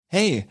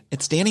Hey,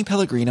 it's Danny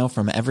Pellegrino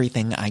from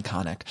Everything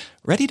Iconic.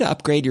 Ready to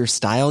upgrade your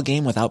style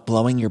game without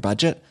blowing your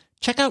budget?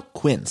 Check out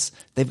Quince.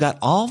 They've got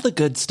all the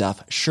good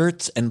stuff,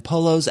 shirts and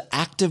polos,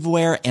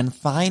 activewear, and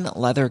fine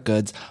leather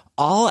goods,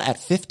 all at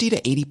 50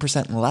 to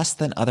 80% less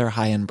than other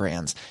high-end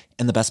brands.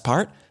 And the best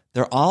part?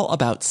 They're all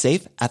about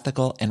safe,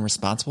 ethical, and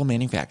responsible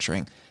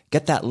manufacturing.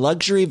 Get that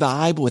luxury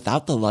vibe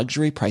without the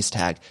luxury price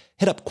tag.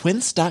 Hit up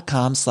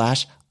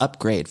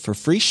quince.com/upgrade for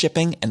free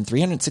shipping and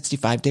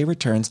 365-day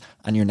returns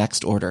on your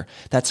next order.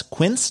 That's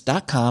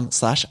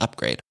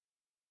quince.com/upgrade.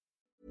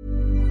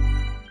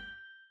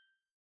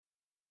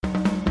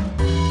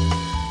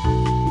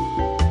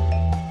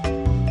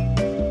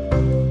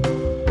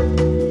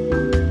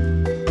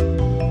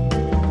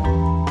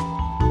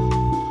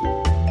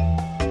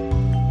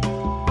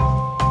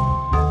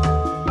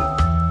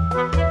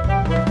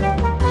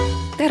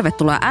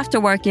 Tervetuloa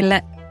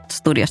Afterworkille.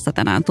 Studiossa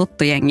tänään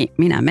tuttu jengi,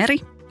 minä Meri,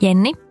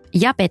 Jenni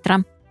ja Petra.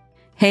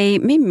 Hei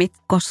mimmit,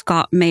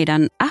 koska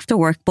meidän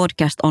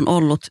Afterwork-podcast on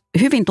ollut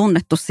hyvin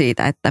tunnettu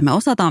siitä, että me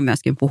osataan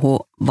myöskin puhua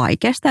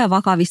vaikeista ja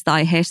vakavista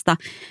aiheista,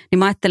 niin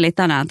mä ajattelin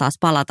tänään taas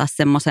palata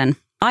semmoisen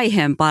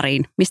aiheen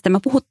pariin, mistä me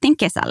puhuttiin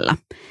kesällä.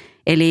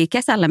 Eli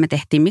kesällä me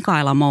tehtiin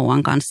Mikaela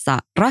Mouan kanssa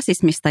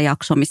rasismista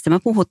jakso, missä me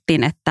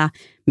puhuttiin, että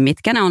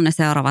mitkä ne on ne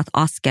seuraavat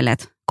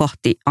askeleet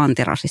kohti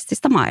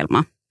antirasistista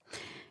maailmaa.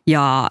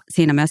 Ja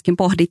siinä myöskin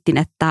pohdittiin,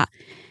 että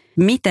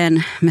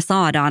miten me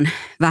saadaan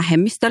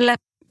vähemmistölle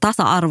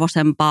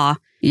tasa-arvoisempaa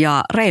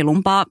ja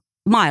reilumpaa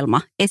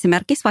maailma,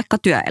 esimerkiksi vaikka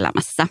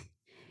työelämässä.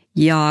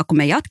 Ja kun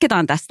me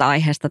jatketaan tästä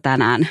aiheesta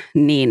tänään,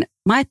 niin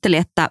mä ajattelin,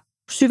 että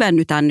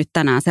syvennytään nyt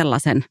tänään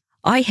sellaisen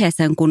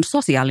aiheeseen kuin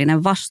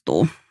sosiaalinen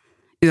vastuu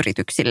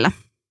yrityksillä.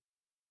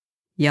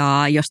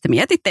 Ja jos te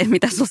mietitte,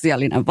 mitä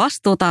sosiaalinen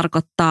vastuu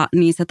tarkoittaa,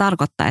 niin se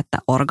tarkoittaa, että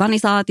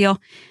organisaatio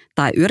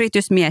tai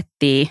yritys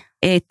miettii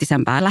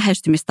eettisempää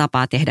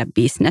lähestymistapaa tehdä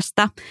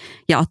bisnestä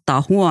ja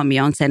ottaa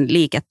huomioon sen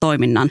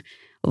liiketoiminnan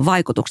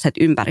vaikutukset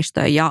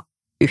ympäristöön ja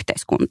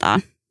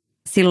yhteiskuntaan.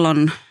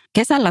 Silloin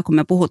kesällä, kun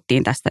me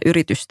puhuttiin tästä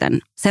yritysten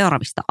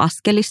seuraavista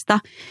askelista,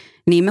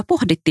 niin me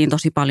pohdittiin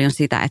tosi paljon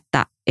sitä,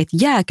 että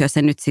jääkö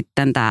se nyt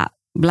sitten tämä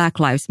Black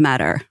Lives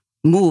Matter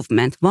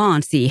movement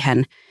vaan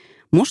siihen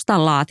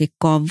mustan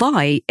laatikkoon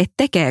vai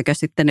tekeekö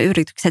sitten ne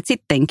yritykset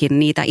sittenkin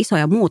niitä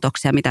isoja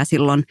muutoksia, mitä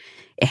silloin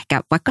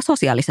ehkä vaikka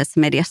sosiaalisessa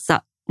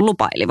mediassa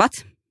lupailivat.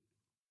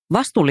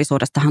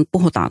 Vastuullisuudestahan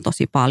puhutaan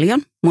tosi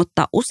paljon,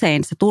 mutta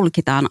usein se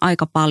tulkitaan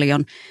aika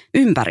paljon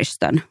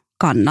ympäristön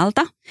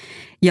kannalta.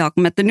 Ja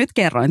kun mä nyt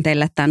kerroin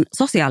teille tämän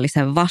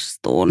sosiaalisen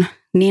vastuun,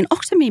 niin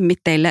onko se mimmit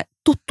teille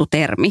tuttu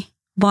termi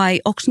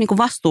vai onko niinku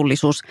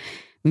vastuullisuus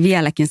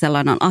vieläkin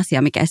sellainen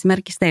asia, mikä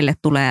esimerkiksi teille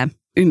tulee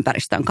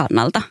ympäristön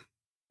kannalta?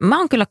 Mä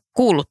oon kyllä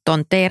kuullut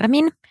ton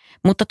termin,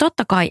 mutta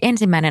totta kai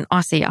ensimmäinen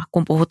asia,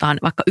 kun puhutaan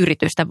vaikka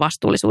yritysten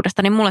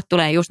vastuullisuudesta, niin mulle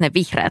tulee just ne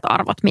vihreät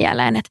arvot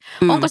mieleen, että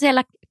onko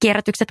siellä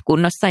kierrätykset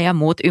kunnossa ja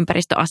muut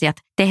ympäristöasiat,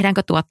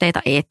 tehdäänkö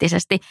tuotteita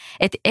eettisesti.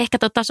 Että ehkä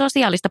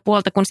sosiaalista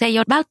puolta, kun se ei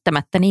ole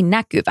välttämättä niin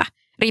näkyvä,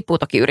 riippuu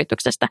toki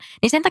yrityksestä,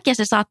 niin sen takia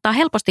se saattaa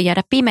helposti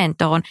jäädä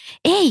pimentoon,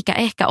 eikä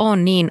ehkä ole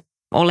niin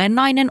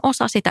olennainen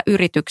osa sitä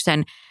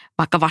yrityksen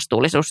vaikka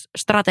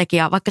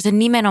vastuullisuusstrategiaa, vaikka se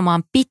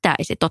nimenomaan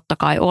pitäisi totta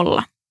kai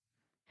olla.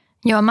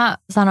 Joo, mä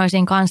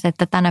sanoisin kanssa,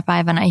 että tänä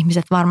päivänä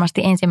ihmiset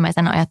varmasti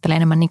ensimmäisenä ajattelee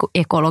enemmän niin kuin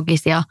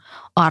ekologisia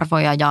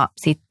arvoja ja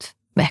sitten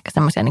ehkä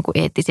semmoisia niin kuin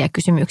eettisiä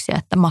kysymyksiä,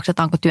 että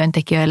maksetaanko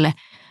työntekijöille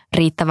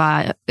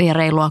riittävää ja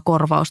reilua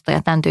korvausta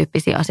ja tämän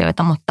tyyppisiä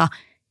asioita, mutta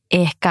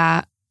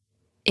ehkä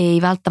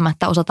ei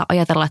välttämättä osata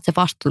ajatella, että se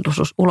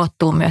vastuullisuus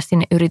ulottuu myös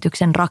sinne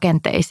yrityksen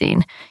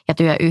rakenteisiin ja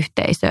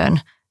työyhteisöön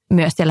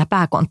myös siellä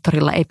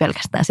pääkonttorilla, ei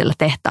pelkästään siellä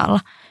tehtaalla.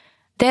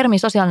 Termi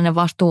sosiaalinen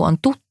vastuu on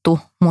tuttu,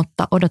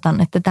 mutta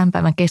odotan, että tämän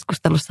päivän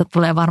keskustelussa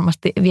tulee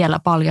varmasti vielä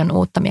paljon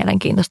uutta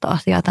mielenkiintoista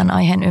asiaa tämän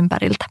aiheen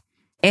ympäriltä.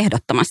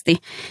 Ehdottomasti.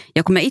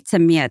 Ja kun mä itse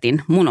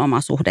mietin mun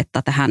omaa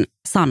suhdetta tähän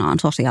sanaan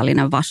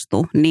sosiaalinen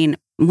vastuu, niin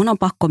mun on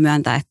pakko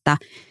myöntää, että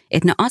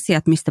ne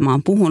asiat, mistä mä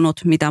oon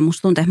puhunut, mitä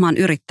musta tuntuu, että mä oon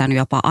yrittänyt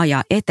jopa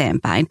ajaa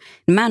eteenpäin,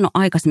 niin mä en ole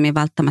aikaisemmin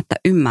välttämättä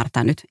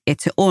ymmärtänyt,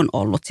 että se on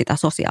ollut sitä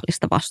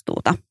sosiaalista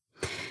vastuuta.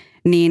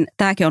 Niin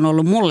tämäkin on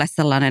ollut mulle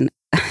sellainen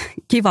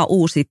kiva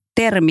uusi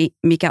termi,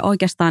 mikä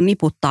oikeastaan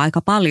niputtaa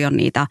aika paljon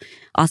niitä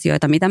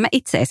asioita, mitä mä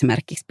itse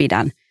esimerkiksi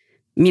pidän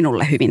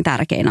minulle hyvin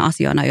tärkeinä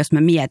asioina, jos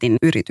mä mietin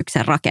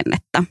yrityksen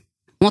rakennetta.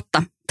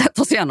 Mutta tämä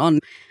tosiaan on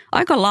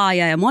aika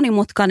laaja ja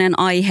monimutkainen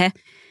aihe,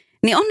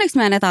 niin onneksi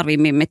meidän ei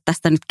tarvitse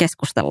tästä nyt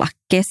keskustella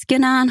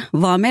keskenään,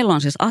 vaan meillä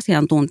on siis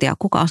asiantuntija,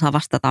 kuka osaa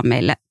vastata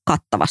meille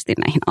kattavasti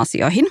näihin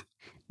asioihin.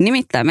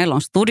 Nimittäin meillä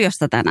on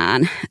studiossa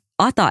tänään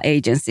ATA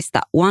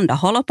Agencystä Wanda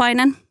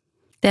Holopainen.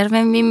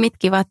 Terve mimmit,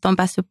 kiva, että on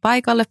päässyt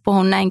paikalle.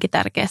 Puhun näinkin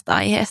tärkeästä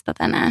aiheesta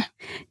tänään.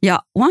 Ja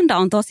Wanda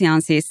on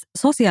tosiaan siis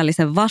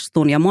sosiaalisen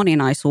vastuun ja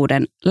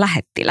moninaisuuden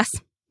lähettiläs.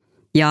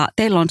 Ja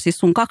teillä on siis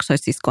sun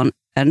kaksoissiskon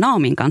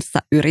Naomin kanssa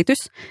yritys,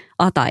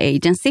 ATA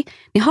Agency.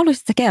 Niin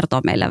haluaisitko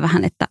kertoa meille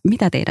vähän, että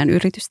mitä teidän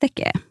yritys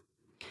tekee?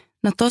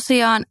 No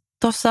tosiaan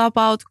tuossa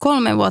about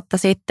 3 vuotta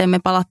sitten me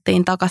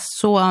palattiin takaisin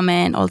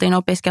Suomeen. Oltiin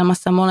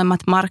opiskelmassa molemmat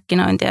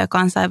markkinointia ja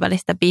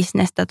kansainvälistä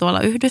bisnestä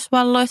tuolla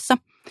Yhdysvalloissa.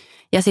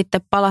 Ja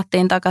sitten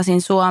palattiin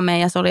takaisin Suomeen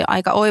ja se oli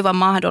aika oiva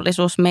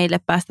mahdollisuus meille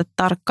päästä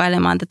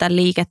tarkkailemaan tätä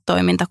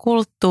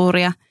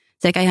liiketoimintakulttuuria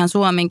sekä ihan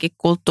Suomenkin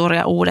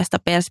kulttuuria uudesta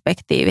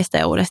perspektiivistä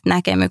ja uudesta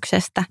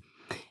näkemyksestä.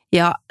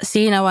 Ja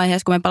siinä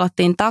vaiheessa, kun me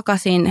palattiin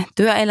takaisin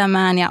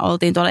työelämään ja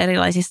oltiin tuolla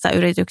erilaisissa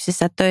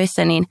yrityksissä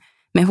töissä, niin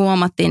me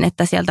huomattiin,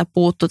 että sieltä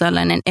puuttui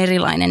tällainen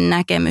erilainen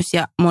näkemys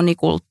ja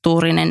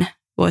monikulttuurinen,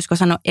 voisiko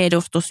sanoa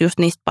edustus just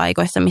niistä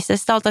paikoissa, missä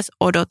sitä oltaisiin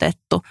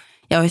odotettu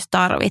ja olisi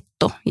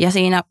tarvittu. Ja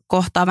siinä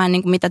kohtaa vähän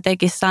niin kuin mitä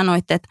tekin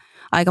sanoitte, että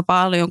aika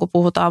paljon kun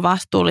puhutaan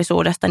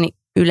vastuullisuudesta, niin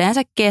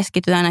yleensä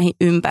keskitytään näihin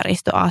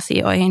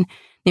ympäristöasioihin.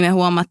 Niin me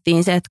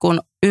huomattiin se, että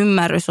kun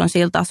ymmärrys on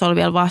sillä tasolla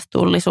vielä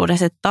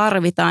vastuullisuudessa, että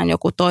tarvitaan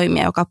joku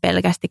toimija, joka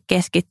pelkästään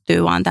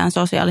keskittyy vaan tähän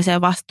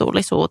sosiaaliseen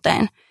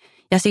vastuullisuuteen.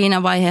 Ja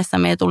siinä vaiheessa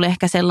meillä tuli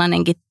ehkä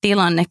sellainenkin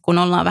tilanne, kun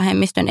ollaan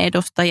vähemmistön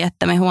edustajia,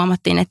 että me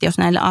huomattiin, että jos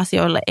näille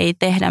asioille ei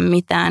tehdä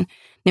mitään,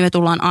 niin me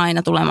tullaan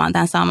aina tulemaan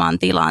tämän samaan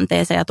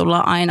tilanteeseen ja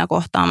tullaan aina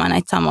kohtaamaan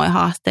näitä samoja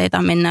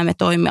haasteita, mennään me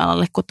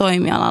toimialalle kuin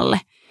toimialalle.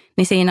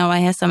 Niin siinä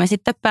vaiheessa me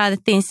sitten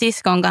päätettiin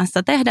siskon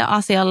kanssa tehdä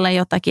asialle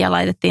jotakin ja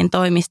laitettiin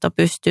toimisto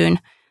pystyyn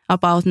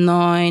about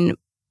noin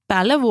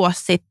päälle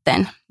vuosi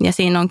sitten. Ja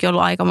siinä onkin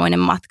ollut aikamoinen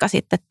matka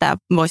sitten, tämä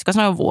voisiko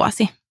sanoa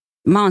vuosi.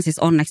 Mä oon siis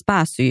onneksi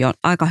päässyt jo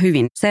aika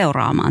hyvin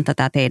seuraamaan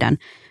tätä teidän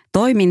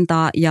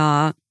toimintaa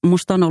ja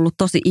musta on ollut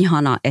tosi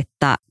ihana,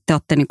 että te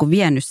olette niinku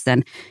vienyt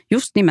sen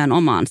just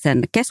nimenomaan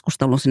sen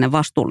keskustelun sinne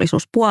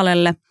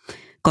vastuullisuuspuolelle,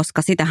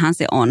 koska sitähän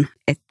se on,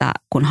 että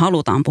kun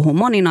halutaan puhua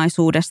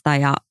moninaisuudesta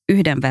ja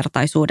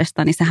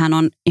yhdenvertaisuudesta, niin sehän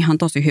on ihan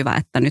tosi hyvä,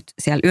 että nyt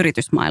siellä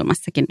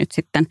yritysmaailmassakin nyt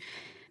sitten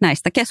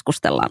näistä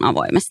keskustellaan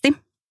avoimesti.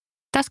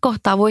 Tässä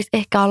kohtaa voisi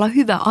ehkä olla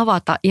hyvä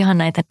avata ihan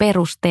näitä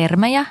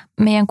perustermejä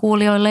meidän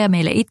kuulijoille ja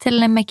meille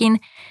itsellemmekin,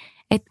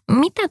 että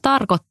mitä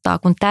tarkoittaa,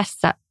 kun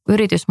tässä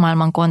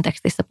yritysmaailman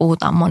kontekstissa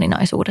puhutaan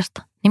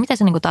moninaisuudesta, niin mitä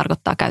se niin kuin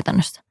tarkoittaa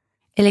käytännössä?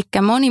 Eli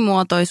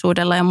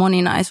monimuotoisuudella ja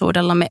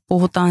moninaisuudella me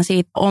puhutaan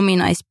siitä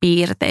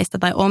ominaispiirteistä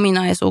tai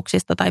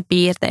ominaisuuksista tai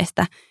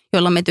piirteistä,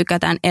 joilla me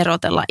tykätään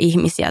erotella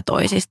ihmisiä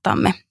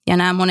toisistamme. Ja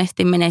nämä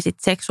monesti menee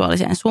sitten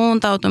seksuaaliseen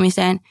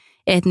suuntautumiseen,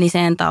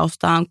 etniseen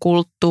taustaan,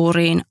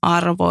 kulttuuriin,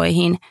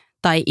 arvoihin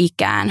tai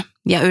ikään.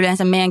 Ja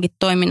yleensä meidänkin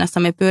toiminnassa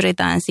me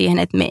pyritään siihen,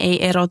 että me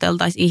ei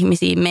eroteltaisi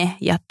ihmisiä me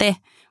ja te,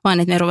 vaan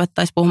että me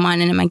ruvettaisiin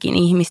puhumaan enemmänkin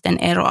ihmisten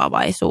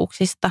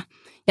eroavaisuuksista.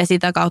 Ja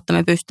sitä kautta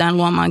me pystytään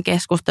luomaan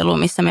keskustelua,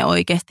 missä me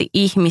oikeasti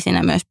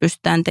ihmisinä myös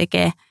pystytään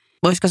tekemään,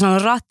 voisiko sanoa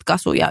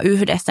ratkaisuja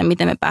yhdessä,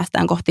 miten me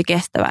päästään kohti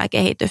kestävää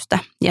kehitystä.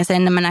 Ja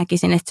sen mä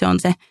näkisin, että se on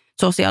se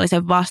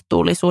sosiaalisen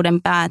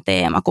vastuullisuuden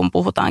pääteema, kun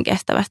puhutaan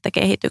kestävästä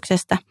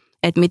kehityksestä.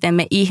 Että miten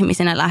me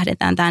ihmisinä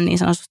lähdetään tämän niin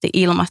sanotusti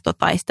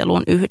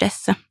ilmastotaisteluun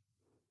yhdessä.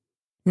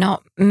 No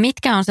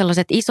mitkä on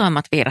sellaiset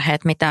isoimmat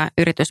virheet, mitä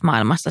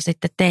yritysmaailmassa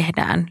sitten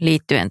tehdään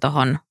liittyen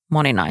tuohon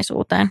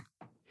moninaisuuteen?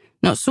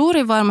 No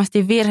suurin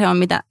varmasti virhe on,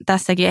 mitä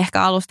tässäkin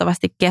ehkä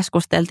alustavasti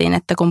keskusteltiin,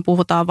 että kun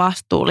puhutaan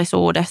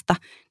vastuullisuudesta,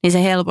 niin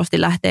se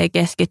helposti lähtee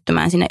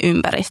keskittymään sinne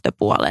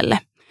ympäristöpuolelle.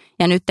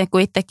 Ja nyt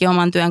kun itsekin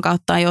oman työn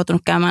kautta on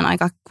joutunut käymään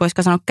aika,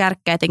 voisiko sanoa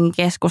kärkkäitäkin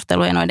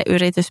keskusteluja noiden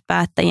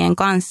yrityspäättäjien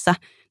kanssa,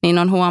 niin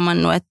on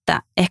huomannut,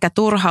 että ehkä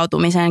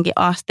turhautumisenkin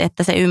asti,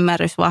 että se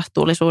ymmärrys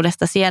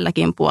vastuullisuudesta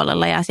sielläkin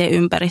puolella ja se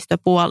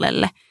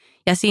ympäristöpuolelle.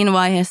 Ja siinä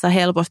vaiheessa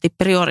helposti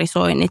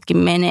priorisoinnitkin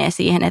menee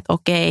siihen, että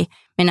okei,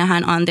 me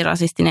nähdään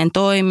antirasistinen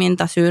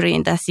toiminta,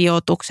 syrjintä,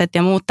 sijoitukset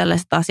ja muut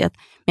tällaiset asiat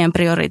meidän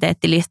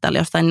prioriteettilistalla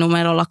jostain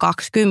numerolla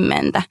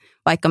 20,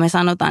 vaikka me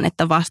sanotaan,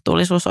 että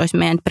vastuullisuus olisi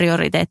meidän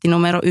prioriteetti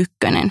numero 1,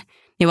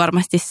 niin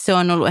varmasti se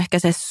on ollut ehkä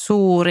se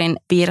suurin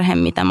virhe,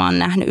 mitä mä oon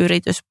nähnyt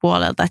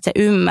yrityspuolelta, että se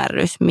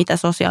ymmärrys, mitä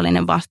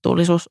sosiaalinen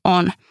vastuullisuus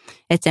on,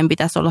 että sen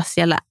pitäisi olla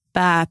siellä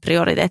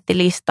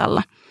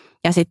pääprioriteettilistalla.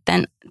 Ja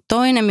sitten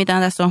toinen, mitä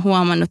tässä on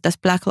huomannut tässä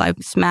Black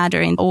Lives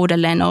Matterin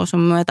uudelleen nousun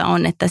myötä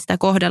on, että sitä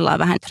kohdellaan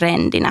vähän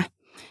trendinä.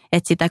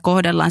 Että sitä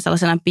kohdellaan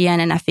sellaisena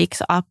pienenä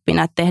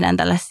fix-appina, että tehdään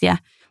tällaisia,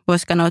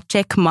 voisiko sanoa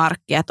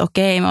checkmarkkia, että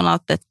okei, me ollaan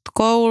otettu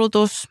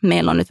koulutus,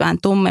 meillä on nyt vähän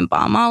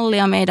tummempaa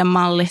mallia meidän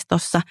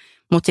mallistossa,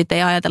 mutta sitten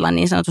ei ajatella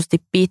niin sanotusti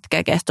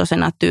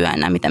pitkäkestoisena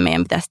työnä, mitä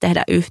meidän pitäisi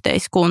tehdä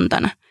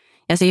yhteiskuntana.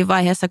 Ja siinä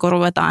vaiheessa, kun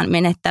ruvetaan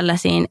mennä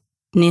tällaisiin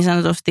niin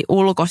sanotusti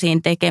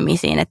ulkoisiin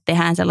tekemisiin, että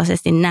tehdään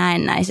sellaisesti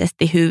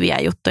näennäisesti hyviä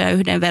juttuja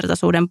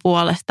yhdenvertaisuuden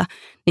puolesta,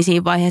 niin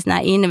siinä vaiheessa nämä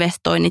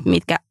investoinnit,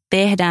 mitkä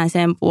tehdään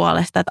sen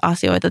puolesta, että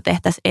asioita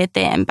tehtäisiin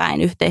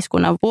eteenpäin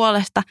yhteiskunnan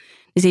puolesta,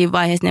 niin siinä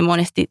vaiheessa ne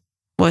monesti,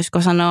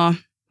 voisiko sanoa,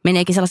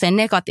 meneekin sellaiseen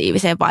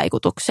negatiiviseen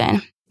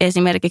vaikutukseen.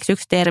 Esimerkiksi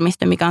yksi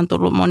termistö, mikä on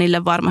tullut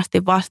monille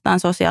varmasti vastaan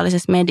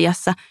sosiaalisessa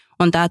mediassa,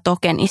 on tämä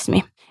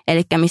tokenismi.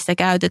 Eli missä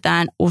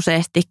käytetään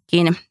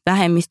useastikin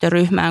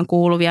vähemmistöryhmään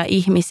kuuluvia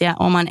ihmisiä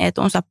oman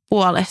etunsa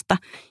puolesta,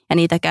 ja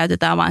niitä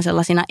käytetään vain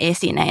sellaisina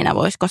esineinä,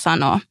 voisiko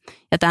sanoa.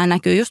 Ja tämä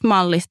näkyy just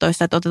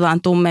mallistoissa, että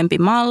otetaan tummempi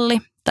malli,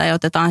 tai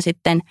otetaan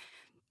sitten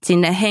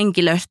sinne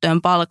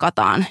henkilöstöön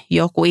palkataan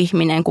joku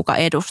ihminen, kuka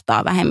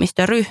edustaa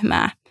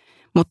vähemmistöryhmää.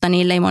 mutta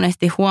niille ei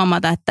monesti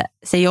huomata, että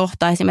se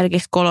johtaa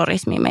esimerkiksi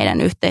kolorismiin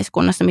meidän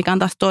yhteiskunnassa, mikä on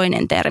taas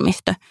toinen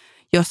termistö,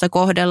 jossa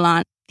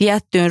kohdellaan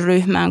tiettyyn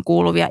ryhmään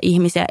kuuluvia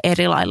ihmisiä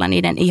eri lailla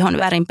niiden ihon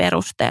värin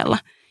perusteella.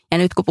 Ja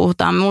nyt kun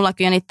puhutaan,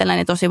 mullakin on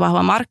itselläni tosi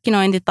vahva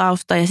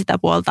markkinointitausta ja sitä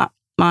puolta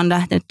mä oon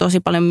lähtenyt tosi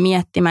paljon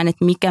miettimään,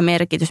 että mikä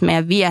merkitys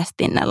meidän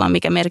viestinnällä on,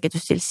 mikä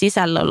merkitys sillä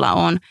sisällöllä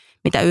on,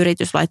 mitä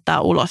yritys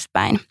laittaa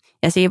ulospäin.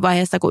 Ja siinä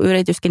vaiheessa, kun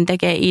yrityskin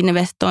tekee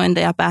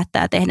investointeja ja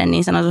päättää tehdä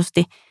niin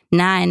sanotusti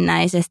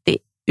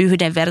näennäisesti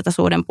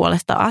yhdenvertaisuuden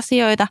puolesta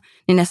asioita,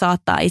 niin ne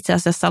saattaa itse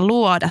asiassa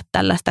luoda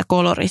tällaista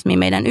kolorismia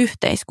meidän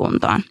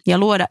yhteiskuntaan ja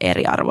luoda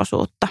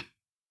eriarvoisuutta.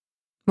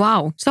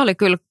 Vau, se oli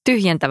kyllä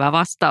tyhjentävä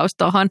vastaus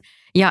tuohon.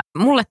 Ja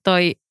mulle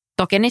toi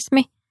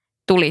tokenismi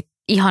tuli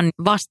ihan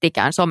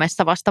vastikään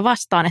somessa vasta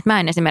vastaan, että mä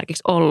en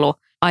esimerkiksi ollut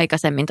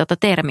aikaisemmin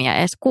termiä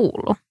edes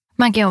kuullut.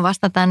 Mäkin olen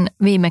vasta tämän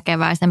viime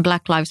keväisen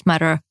Black Lives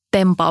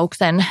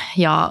Matter-tempauksen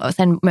ja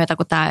sen myötä,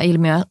 kun tämä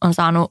ilmiö on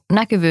saanut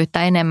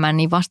näkyvyyttä enemmän,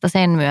 niin vasta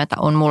sen myötä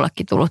on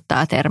mullekin tullut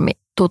tämä termi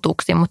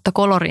tutuksi, mutta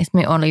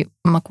kolorismi oli,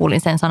 mä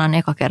kuulin sen sanan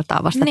eka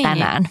kertaa vasta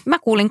tänään. Mä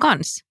kuulin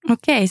kans.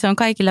 Okei, se on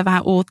kaikille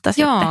vähän uutta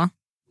Joo. sitten.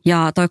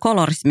 Ja toi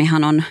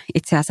kolorismihan on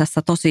itse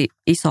asiassa tosi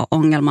iso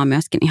ongelma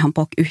myöskin ihan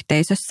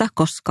POC-yhteisössä,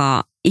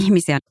 koska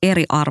ihmisiä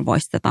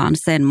eriarvoistetaan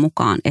sen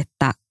mukaan,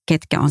 että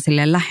ketkä on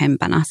sille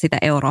lähempänä sitä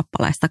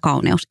eurooppalaista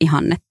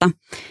kauneusihannetta.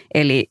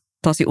 Eli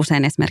tosi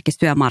usein esimerkiksi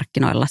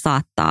työmarkkinoilla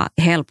saattaa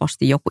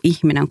helposti joku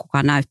ihminen,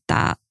 kuka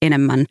näyttää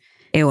enemmän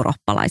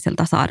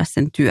eurooppalaiselta saada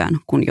sen työn,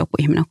 kuin joku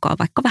ihminen, joka on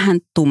vaikka vähän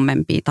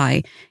tummempi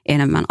tai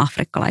enemmän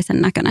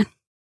afrikkalaisen näköinen.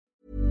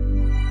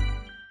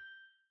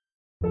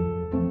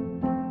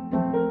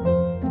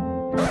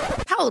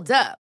 Hold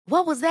up.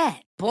 What was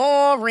that?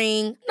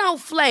 Boring. No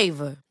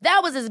flavor. That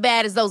was as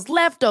bad as those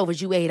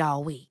leftovers you ate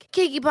all week.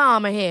 Keke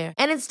Palmer here,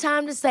 and it's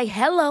time to say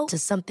hello to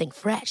something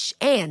fresh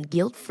and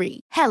guilt-free.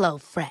 Hello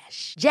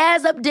Fresh.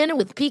 Jazz up dinner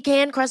with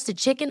pecan-crusted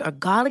chicken or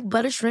garlic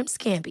butter shrimp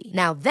scampi.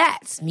 Now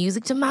that's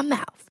music to my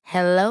mouth.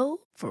 Hello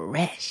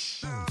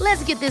Fresh.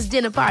 Let's get this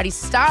dinner party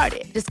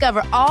started.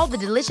 Discover all the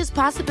delicious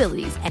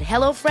possibilities at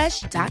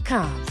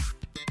hellofresh.com.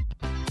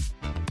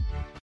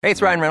 Hey,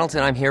 it's Ryan Reynolds,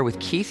 and I'm here with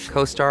Keith,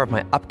 co-star of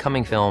my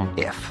upcoming film,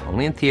 If,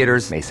 only in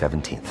theaters May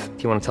 17th.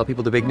 Do you want to tell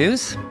people the big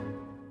news?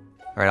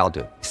 All right, I'll do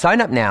it.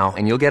 Sign up now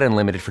and you'll get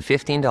unlimited for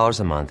 $15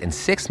 a month and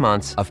 6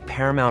 months of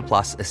Paramount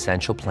Plus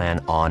Essential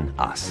Plan on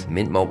us.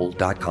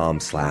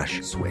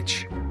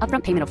 MintMobile.com/switch.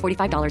 Upfront payment of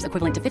 $45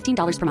 equivalent to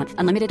 $15 per month.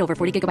 Unlimited over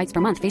 40 gigabytes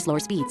per month. Face lower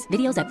speeds.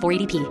 Videos at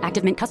 480p.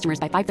 Active Mint customers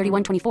by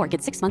 531.24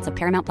 get 6 months of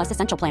Paramount Plus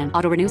Essential Plan.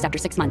 Auto renews after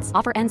 6 months.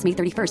 Offer ends May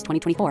 31st,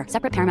 2024.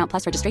 Separate Paramount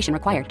Plus registration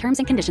required. Terms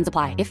and conditions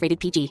apply if rated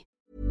PG.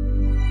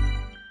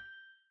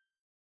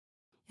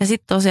 Ja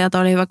sitten tosiaan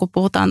oli hyvä, kun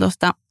puhutaan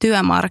tuosta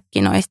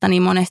työmarkkinoista,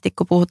 niin monesti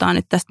kun puhutaan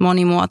nyt tästä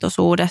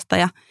monimuotoisuudesta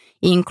ja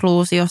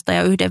inkluusiosta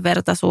ja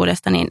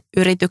yhdenvertaisuudesta, niin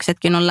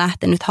yrityksetkin on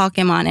lähtenyt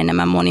hakemaan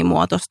enemmän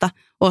monimuotoista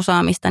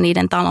osaamista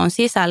niiden talon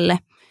sisälle,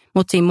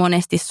 mutta siinä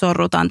monesti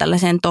sorrutaan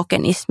tällaiseen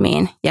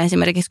tokenismiin. Ja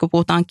esimerkiksi kun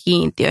puhutaan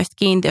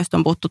kiintiöistä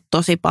on puhuttu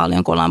tosi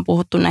paljon, kun ollaan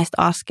puhuttu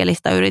näistä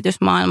askelista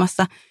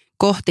yritysmaailmassa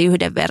kohti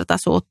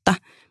yhdenvertaisuutta,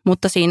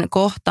 mutta siinä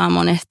kohtaa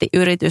monesti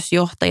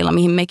yritysjohtajilla,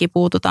 mihin mekin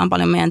puututaan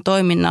paljon meidän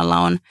toiminnalla,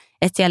 on,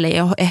 että siellä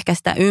ei ole ehkä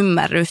sitä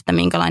ymmärrystä,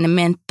 minkälainen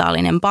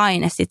mentaalinen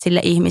paine sitten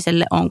sille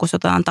ihmiselle on, kun se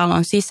otetaan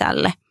talon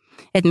sisälle.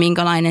 Että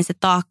minkälainen se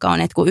taakka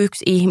on, että kun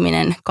yksi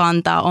ihminen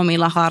kantaa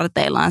omilla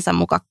harteillaansa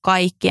mukaan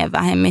kaikkien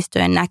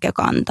vähemmistöjen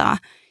näkökantaa.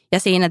 Ja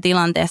siinä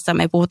tilanteessa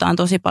me puhutaan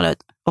tosi paljon,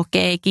 että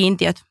okei,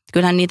 kiintiöt,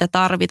 kyllähän niitä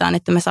tarvitaan,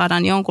 että me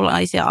saadaan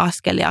jonkunlaisia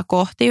askelia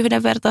kohti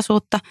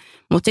yhdenvertaisuutta,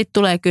 mutta sitten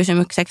tulee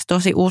kysymykseksi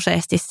tosi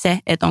useasti se,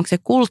 että onko se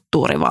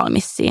kulttuuri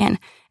valmis siihen,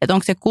 että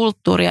onko se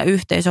kulttuuri ja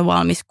yhteisö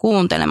valmis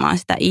kuuntelemaan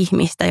sitä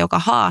ihmistä, joka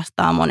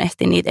haastaa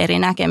monesti niitä eri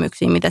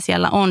näkemyksiä, mitä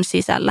siellä on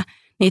sisällä,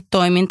 niitä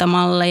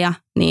toimintamalleja,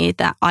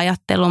 niitä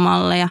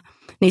ajattelumalleja,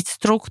 niitä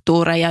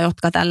struktuureja,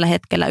 jotka tällä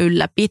hetkellä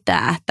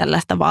ylläpitää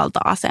tällaista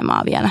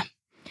valta-asemaa vielä.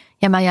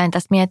 Ja mä jäin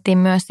tässä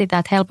miettimään myös sitä,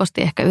 että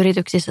helposti ehkä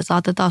yrityksissä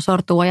saatetaan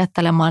sortua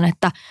ajattelemaan,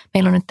 että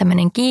meillä on nyt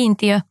tämmöinen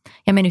kiintiö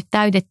ja me nyt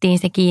täytettiin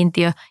se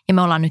kiintiö ja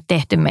me ollaan nyt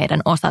tehty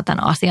meidän osa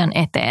tämän asian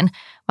eteen.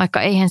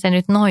 Vaikka eihän se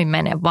nyt noin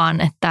mene,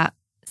 vaan että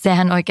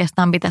sehän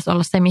oikeastaan pitäisi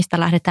olla se, mistä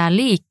lähdetään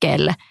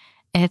liikkeelle,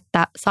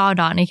 että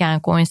saadaan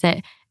ikään kuin se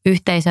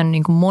yhteisön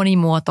niin kuin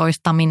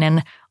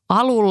monimuotoistaminen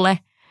alulle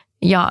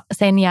ja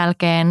sen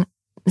jälkeen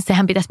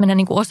sehän pitäisi mennä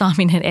niin kuin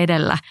osaaminen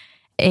edellä,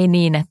 ei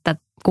niin, että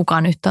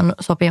kuka nyt on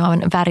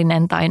sopivan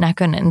värinen tai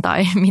näköinen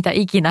tai mitä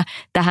ikinä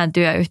tähän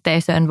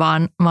työyhteisöön,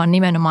 vaan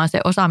nimenomaan se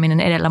osaaminen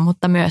edellä,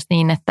 mutta myös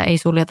niin, että ei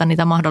suljeta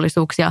niitä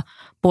mahdollisuuksia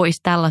pois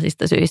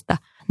tällaisista syistä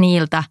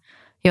niiltä,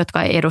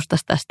 jotka ei edusta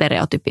sitä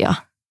stereotypiaa.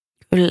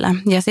 Kyllä.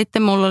 Ja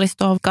sitten mulla olisi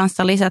tuohon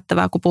kanssa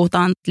lisättävää, kun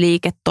puhutaan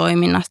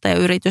liiketoiminnasta ja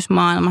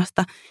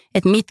yritysmaailmasta,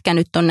 että mitkä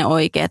nyt on ne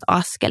oikeat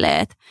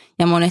askeleet.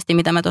 Ja monesti,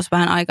 mitä mä tuossa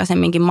vähän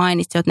aikaisemminkin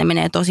mainitsin, että ne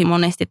menee tosi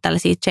monesti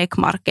tällaisiin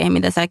checkmarkkeihin,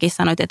 mitä säkin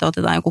sanoit, että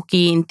otetaan joku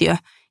kiintiö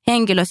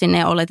henkilö sinne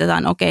ja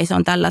oletetaan, okei, se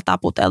on tällä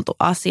taputeltu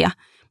asia.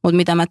 Mutta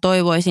mitä mä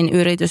toivoisin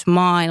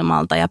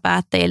yritysmaailmalta ja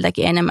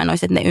päättäjiltäkin enemmän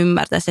olisi, että ne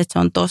ymmärtäisivät, että se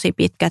on tosi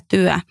pitkä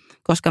työ,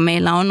 koska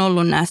meillä on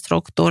ollut nämä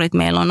struktuurit,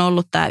 meillä on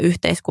ollut tämä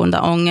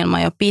yhteiskuntaongelma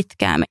jo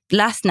pitkään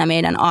läsnä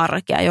meidän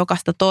arkea,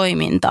 jokaista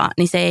toimintaa,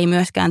 niin se ei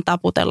myöskään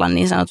taputella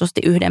niin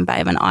sanotusti yhden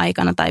päivän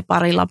aikana tai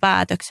parilla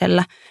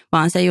päätöksellä,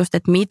 vaan se just,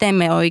 että miten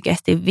me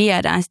oikeasti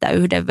viedään sitä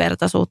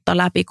yhdenvertaisuutta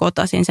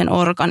läpikotaisin sen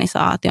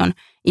organisaation,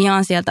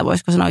 ihan sieltä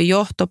voisiko sanoa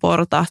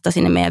johtoportaasta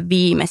sinne meidän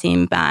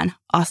viimeisimpään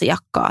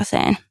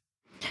asiakkaaseen.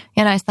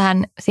 Ja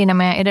näistähän siinä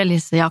meidän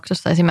edellisessä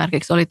jaksossa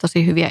esimerkiksi oli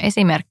tosi hyviä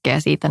esimerkkejä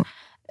siitä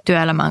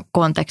työelämän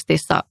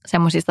kontekstissa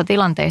semmoisista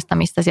tilanteista,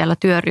 missä siellä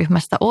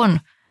työryhmässä on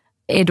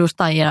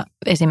edustajia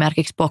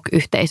esimerkiksi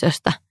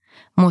POC-yhteisöstä,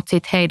 mutta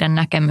sitten heidän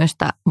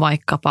näkemystä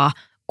vaikkapa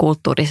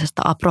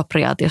kulttuurisesta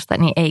appropriaatiosta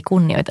niin ei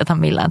kunnioiteta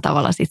millään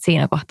tavalla sit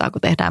siinä kohtaa,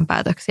 kun tehdään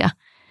päätöksiä.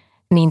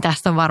 Niin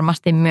tässä on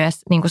varmasti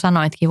myös, niin kuin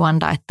sanoitkin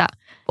Wanda, että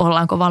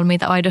ollaanko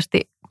valmiita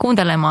aidosti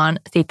kuuntelemaan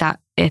sitä,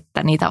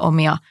 että niitä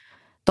omia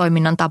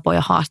toiminnan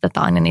tapoja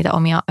haastetaan ja niitä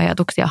omia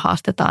ajatuksia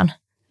haastetaan.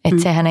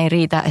 Että sehän ei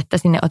riitä, että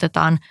sinne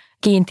otetaan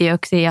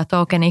kiintiöksi ja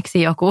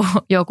tokeniksi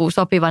joku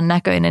sopivan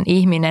näköinen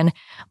ihminen,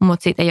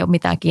 mutta siitä ei ole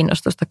mitään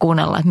kiinnostusta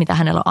kuunnella, että mitä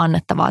hänellä on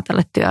annettavaa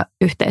tälle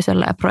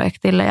työyhteisölle ja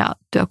projektille ja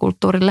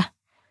työkulttuurille.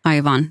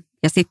 Aivan.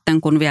 Ja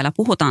sitten kun vielä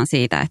puhutaan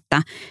siitä,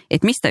 että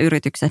mistä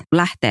yritykset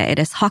lähtee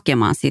edes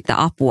hakemaan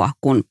sitä apua,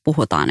 kun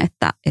puhutaan,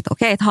 että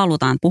okei, että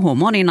halutaan puhua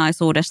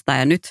moninaisuudesta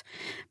ja nyt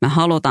me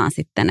halutaan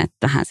sitten,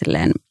 että vähän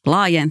silleen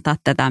laajentaa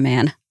tätä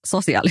meidän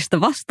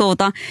sosiaalista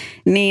vastuuta,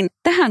 niin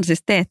tähän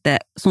siis teette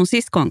sun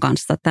siskon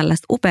kanssa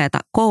tällaista upeata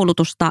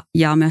koulutusta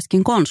ja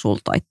myöskin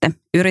konsultoitte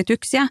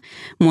yrityksiä,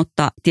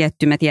 mutta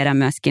me tiedän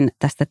myöskin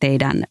tästä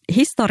teidän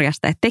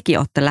historiasta, että tekin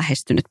olette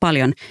lähestynyt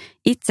paljon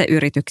itse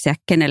yrityksiä,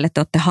 kenelle te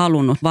olette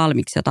halunnut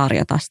valmiiksi jo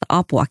tarjota sitä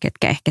apua,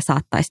 ketkä ehkä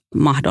saattaisi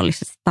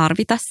mahdollisesti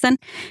tarvita sen,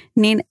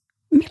 niin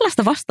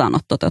millaista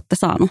vastaanottoa te olette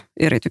saanut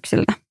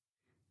yrityksiltä?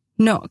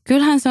 No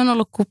kyllähän se on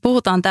ollut, kun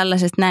puhutaan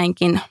tällaisesta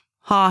näinkin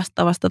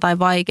haastavasta tai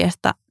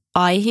vaikeasta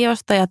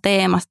aiheesta ja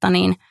teemasta,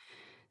 niin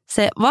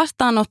se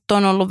vastaanotto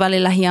on ollut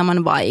välillä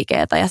hieman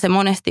vaikeaa ja se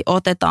monesti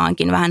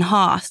otetaankin vähän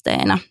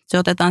haasteena. Se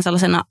otetaan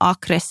sellaisena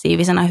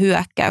aggressiivisena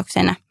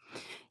hyökkäyksenä.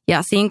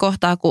 Ja siinä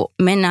kohtaa, kun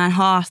mennään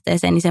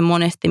haasteeseen, niin se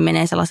monesti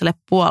menee sellaiselle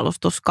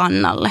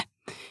puolustuskannalle.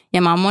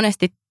 Ja mä oon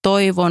monesti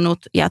toivonut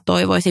ja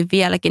toivoisin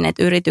vieläkin,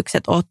 että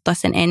yritykset ottaa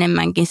sen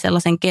enemmänkin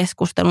sellaisen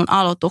keskustelun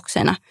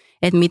aloituksena,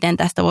 että miten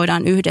tästä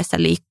voidaan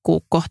yhdessä liikkua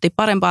kohti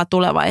parempaa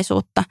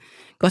tulevaisuutta.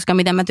 Koska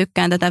mitä mä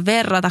tykkään tätä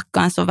verrata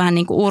kanssa on vähän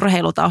niin kuin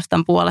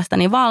urheilutaustan puolesta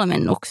niin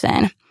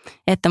valmennukseen.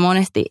 Että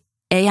monesti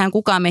eihän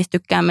kukaan meistä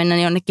tykkää mennä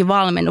jonnekin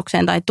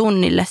valmennukseen tai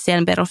tunnille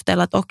sen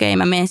perusteella, että okei,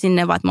 mä menen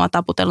sinne, vaan että mua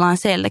taputellaan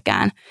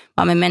selkään.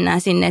 Vaan me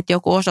mennään sinne, että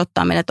joku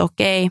osoittaa meille, että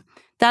okei,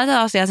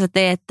 tältä asiaa sä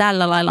teet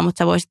tällä lailla, mutta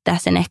sä voisit tehdä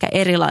sen ehkä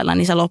eri lailla,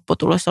 niin se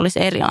lopputulos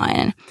olisi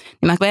erilainen.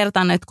 Niin mä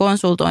vertaan näitä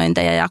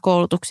konsultointeja ja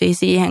koulutuksia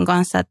siihen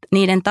kanssa, että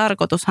niiden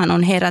tarkoitushan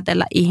on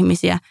herätellä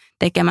ihmisiä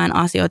tekemään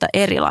asioita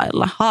eri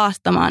lailla,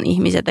 haastamaan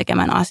ihmisiä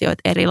tekemään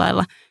asioita eri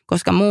lailla,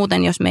 koska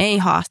muuten, jos me ei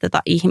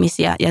haasteta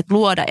ihmisiä ja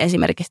luoda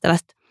esimerkiksi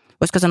tällaista,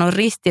 voisiko sanoa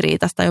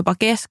ristiriitasta jopa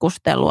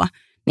keskustelua,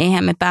 niin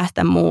eihän me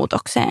päästä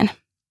muutokseen.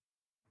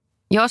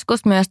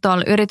 Joskus myös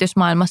tuolla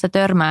yritysmaailmassa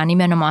törmää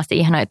nimenomaan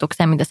siihen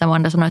ajatukseen, mitä sä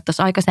Wanda sanoit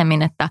tuossa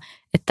aikaisemmin,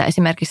 että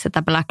esimerkiksi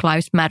sitä Black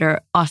Lives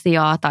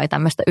Matter-asiaa tai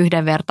tämmöistä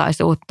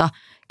yhdenvertaisuutta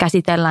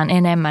käsitellään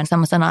enemmän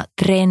semmoisena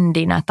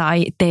trendinä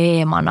tai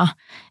teemana,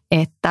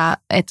 että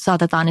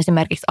saatetaan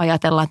esimerkiksi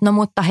ajatella, että no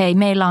mutta hei,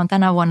 meillä on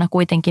tänä vuonna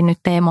kuitenkin nyt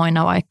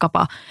teemoina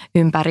vaikkapa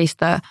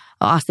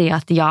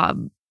ympäristöasiat ja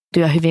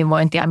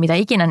työhyvinvointi ja mitä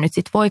ikinä nyt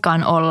sitten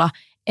voikaan olla,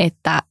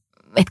 että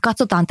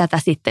katsotaan tätä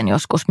sitten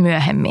joskus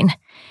myöhemmin.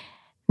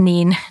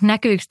 Niin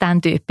näkyykö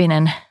tämän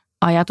tyyppinen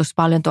ajatus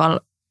paljon tuolla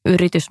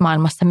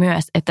yritysmaailmassa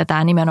myös, että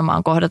tämä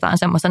nimenomaan kohdataan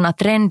semmoisena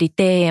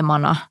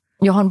trenditeemana,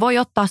 johon voi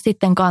ottaa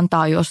sitten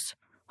kantaa, jos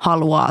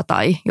haluaa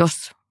tai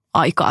jos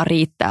aikaa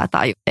riittää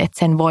tai että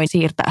sen voi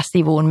siirtää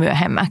sivuun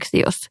myöhemmäksi,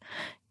 jos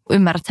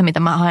ymmärrätkö, mitä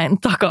mä haen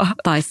takaa.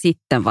 Tai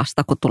sitten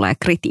vasta, kun tulee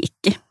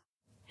kritiikki.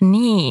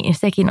 Niin,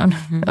 sekin on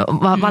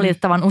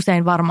valitettavan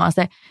usein varmaan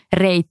se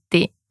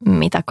reitti,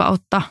 mitä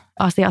kautta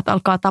asiat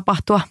alkaa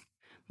tapahtua.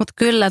 Mutta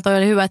kyllä toi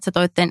oli hyvä, että sä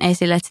toitteen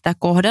esille, että sitä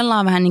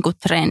kohdellaan vähän niin kuin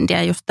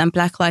trendiä just tämän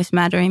Black Lives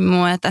Matterin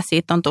myötä.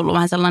 Siitä on tullut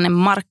vähän sellainen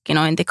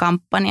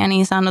markkinointikampanja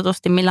niin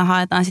sanotusti, millä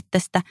haetaan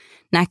sitten sitä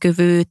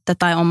näkyvyyttä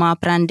tai omaa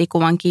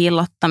brändikuvan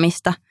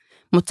kiillottamista.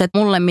 Mutta se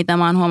mulle, mitä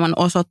mä oon huomannut,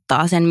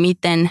 osoittaa sen,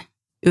 miten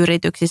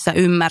yrityksissä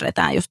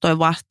ymmärretään just toi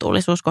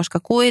vastuullisuus, koska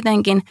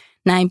kuitenkin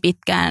näin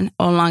pitkään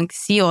ollaan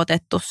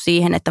sijoitettu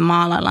siihen, että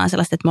maalaillaan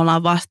sellaista, että me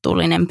ollaan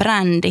vastuullinen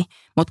brändi,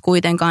 mutta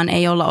kuitenkaan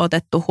ei olla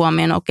otettu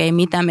huomioon, okei,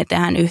 mitä me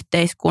tehdään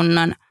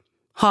yhteiskunnan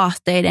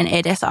haasteiden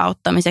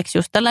edesauttamiseksi,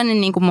 just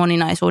tällainen niin kuin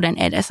moninaisuuden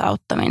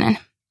edesauttaminen.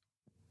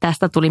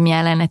 Tästä tuli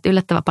mieleen, että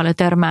yllättävän paljon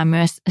törmää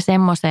myös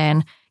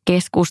semmoiseen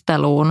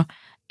keskusteluun,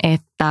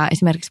 että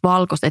esimerkiksi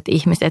valkoiset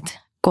ihmiset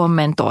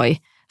kommentoi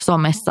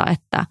somessa,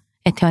 että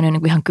että he on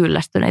niin kuin ihan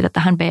kyllästyneitä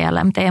tähän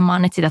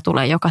BLM-teemaan, että sitä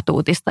tulee joka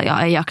tuutista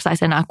ja ei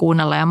jaksaisi enää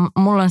kuunnella. Ja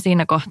mulla on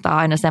siinä kohtaa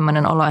aina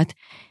semmoinen olo, että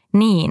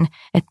niin,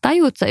 että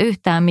tajuut sä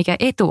yhtään, mikä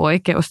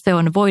etuoikeus se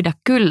on voida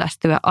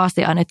kyllästyä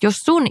asiaan, että jos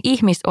sun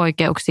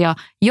ihmisoikeuksia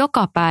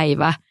joka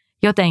päivä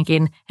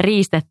jotenkin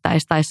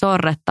riistettäisiin tai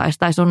sorrettaisiin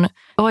tai sun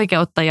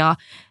oikeutta ja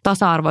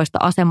tasa-arvoista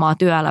asemaa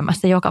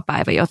työelämässä joka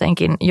päivä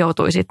jotenkin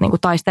joutuisit niin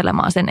kuin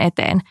taistelemaan sen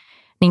eteen,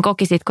 niin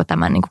kokisitko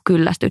tämän niin kuin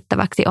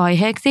kyllästyttäväksi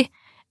aiheeksi?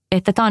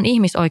 Että tämä on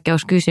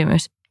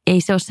ihmisoikeuskysymys.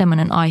 Ei se ole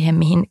sellainen aihe,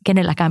 mihin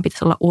kenelläkään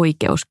pitäisi olla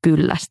oikeus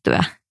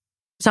kyllästyä.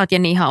 Sä oot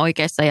Jenni ihan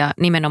oikeassa ja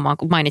nimenomaan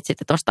kun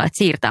mainitsitte tuosta, että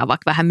siirtää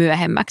vaikka vähän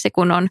myöhemmäksi,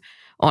 kun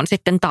on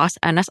sitten taas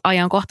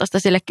NS-ajankohtaista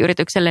sillekin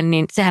yritykselle,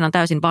 niin sehän on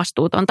täysin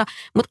vastuutonta.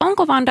 Mutta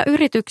onko Vanda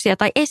yrityksiä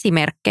tai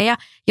esimerkkejä,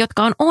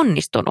 jotka on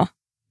onnistunut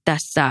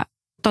tässä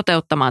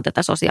toteuttamaan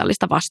tätä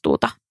sosiaalista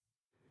vastuuta?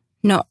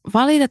 No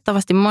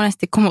valitettavasti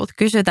monesti, kun minulta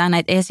kysytään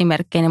näitä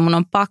esimerkkejä, niin minun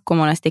on pakko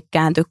monesti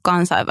kääntyä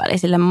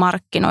kansainvälisille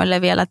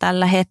markkinoille vielä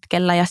tällä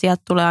hetkellä. Ja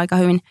sieltä tulee aika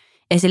hyvin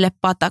esille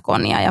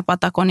Patagonia, ja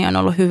Patagonia on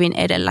ollut hyvin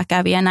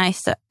edelläkävijä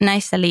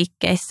näissä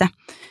liikkeissä.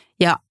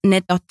 Ja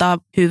ne ottaa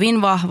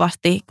hyvin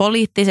vahvasti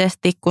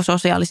poliittisesti kuin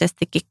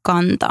sosiaalisestikin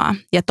kantaa.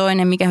 Ja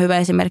toinen, mikä hyvä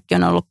esimerkki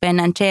on ollut Ben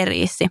 &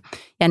 Jerry's.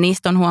 Ja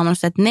niistä on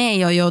huomannut, että ne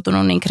ei ole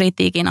joutunut niin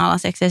kritiikin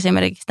alaiseksi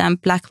esimerkiksi tämän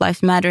Black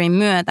Lives Matterin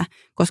myötä,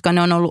 koska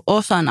ne on ollut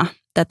osana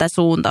tätä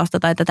suuntausta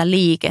tai tätä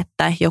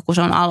liikettä, joku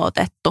se on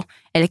aloitettu.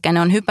 Eli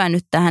ne on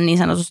hypännyt tähän niin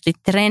sanotusti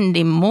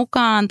trendin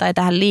mukaan tai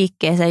tähän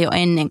liikkeeseen jo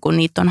ennen kuin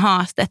niitä on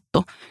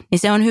haastettu. Niin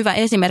se on hyvä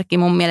esimerkki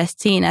mun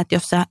mielestä siinä, että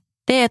jos sä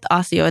teet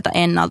asioita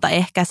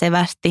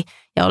ennaltaehkäisevästi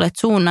ja olet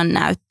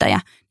suunnannäyttäjä,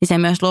 niin se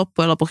myös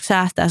loppujen lopuksi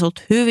säästää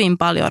sut hyvin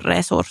paljon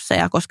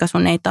resursseja, koska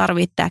sun ei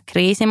tarvitse tehdä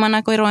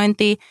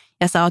kriisimanagerointia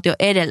ja sä oot jo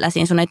edellä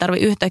siinä. Sun ei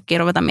tarvitse yhtäkkiä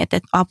ruveta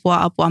miettimään, että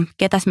apua,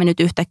 ketäs me nyt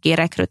yhtäkkiä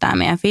rekrytään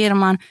meidän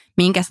firmaan,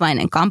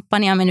 minkälainen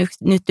kampanja me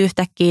nyt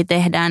yhtäkkiä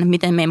tehdään,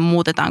 miten me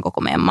muutetaan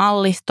koko meidän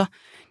mallisto.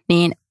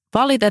 Niin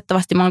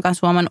valitettavasti mä oon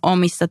myös huomannut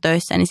omissa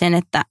töissäni sen,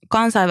 että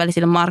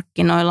kansainvälisillä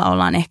markkinoilla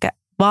ollaan ehkä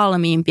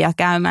valmiimpia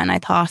käymään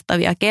näitä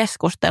haastavia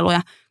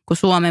keskusteluja, kun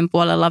Suomen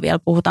puolella vielä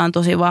puhutaan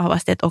tosi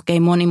vahvasti, että okei,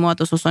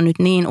 monimuotoisuus on nyt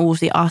niin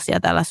uusi asia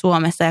täällä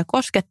Suomessa ja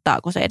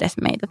koskettaako se edes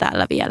meitä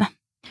täällä vielä?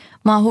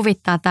 Mua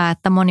huvittaa tämä,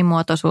 että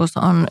monimuotoisuus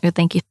on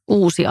jotenkin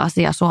uusi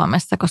asia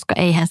Suomessa, koska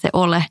eihän se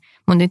ole,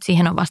 mutta nyt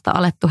siihen on vasta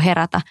alettu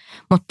herätä.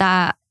 Mutta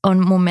tämä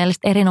on mun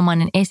mielestä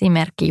erinomainen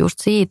esimerkki just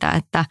siitä,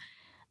 että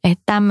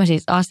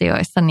tämmöisissä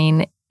asioissa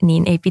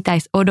niin ei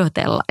pitäisi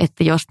odotella,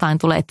 että jostain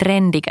tulee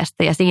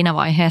trendikästä ja siinä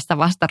vaiheessa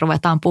vasta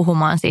ruvetaan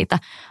puhumaan siitä,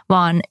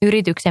 vaan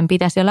yrityksen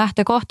pitäisi jo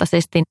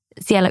lähtökohtaisesti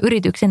siellä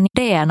yrityksen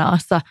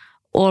DNAssa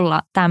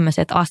olla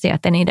tämmöiset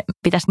asiat ja niiden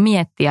pitäisi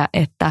miettiä,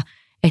 että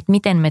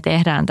miten me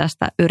tehdään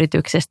tästä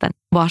yrityksestä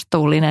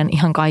vastuullinen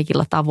ihan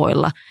kaikilla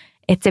tavoilla.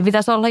 Että se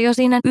pitäisi olla jo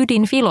siinä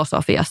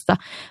ydinfilosofiassa,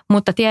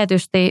 mutta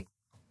tietysti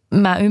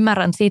mä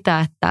ymmärrän sitä,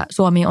 että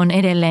Suomi on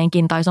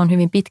edelleenkin tai se on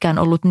hyvin pitkään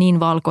ollut niin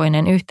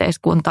valkoinen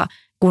yhteiskunta,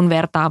 kun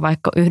vertaa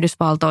vaikka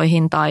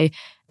Yhdysvaltoihin tai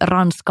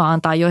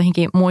Ranskaan tai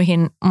joihinkin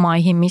muihin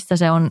maihin, missä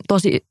se on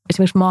tosi,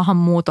 esimerkiksi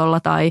maahanmuutolla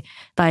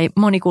tai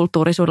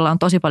monikulttuurisuudella on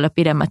tosi paljon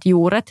pidemmät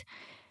juuret,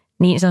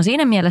 niin se on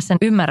siinä mielessä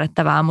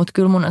ymmärrettävää, mutta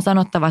kyllä mun on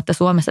sanottava, että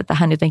Suomessa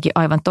tähän jotenkin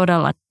aivan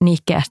todella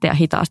nihkeästi ja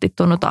hitaasti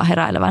tunnutaan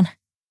heräilevän.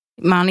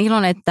 Mä oon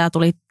iloinen, että tämä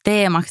tuli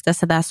teemaksi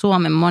tässä tämä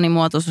Suomen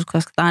monimuotoisuus,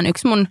 koska tämä on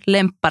yksi mun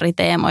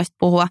lemppariteemoista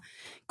puhua,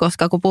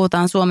 koska kun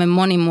puhutaan Suomen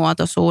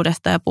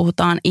monimuotoisuudesta ja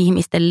puhutaan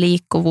ihmisten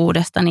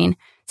liikkuvuudesta, niin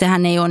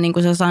sehän ei ole, niin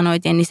kuin sä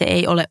sanoit, niin se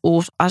ei ole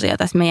uusi asia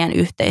tässä meidän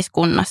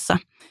yhteiskunnassa.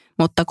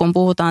 Mutta kun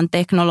puhutaan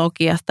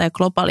teknologiasta ja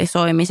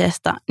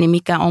globalisoimisesta, niin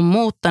mikä on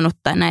muuttanut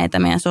näitä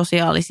meidän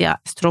sosiaalisia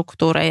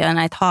struktuureja ja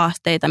näitä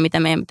haasteita, mitä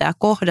meidän pitää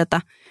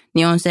kohdata,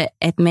 niin on se,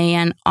 että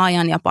meidän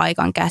ajan ja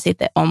paikan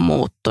käsite on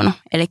muuttunut.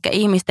 Eli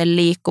ihmisten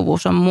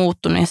liikkuvuus on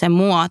muuttunut ja se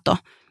muoto,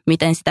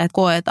 miten sitä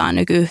koetaan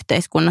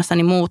nykyyhteiskunnassa,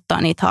 niin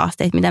muuttaa niitä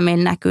haasteita, mitä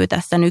meillä näkyy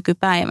tässä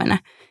nykypäivänä.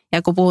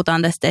 Ja kun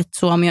puhutaan tästä, että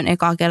Suomi on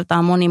ekaa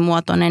kertaa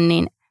monimuotoinen,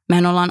 niin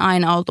mehän ollaan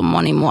aina oltu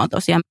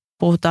monimuotoisia.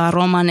 Puhutaan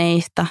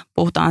romaneista,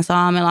 puhutaan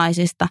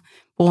saamelaisista,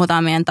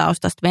 puhutaan meidän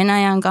taustasta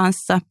Venäjän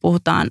kanssa,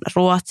 puhutaan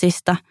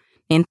Ruotsista,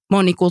 niin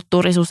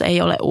monikulttuurisuus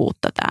ei ole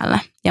uutta täällä.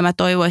 Ja mä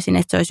toivoisin,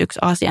 että se olisi yksi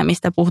asia,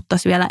 mistä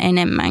puhuttaisiin vielä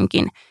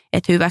enemmänkin,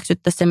 että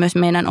hyväksyttäisiin se myös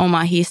meidän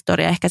oma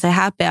historia, ehkä se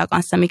häpeä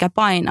kanssa, mikä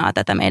painaa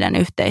tätä meidän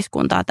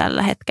yhteiskuntaa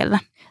tällä hetkellä.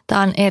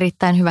 Tämä on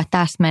erittäin hyvä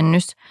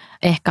täsmennys.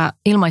 Ehkä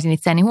ilmaisin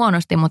itseäni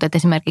huonosti, mutta että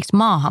esimerkiksi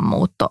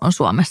maahanmuutto on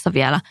Suomessa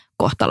vielä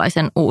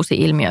kohtalaisen uusi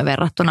ilmiö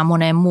verrattuna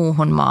moneen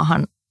muuhun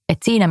maahan.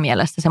 Että siinä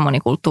mielessä se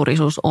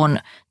monikulttuurisuus on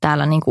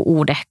täällä niin kuin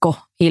uudehko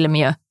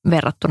ilmiö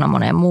verrattuna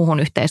moneen muuhun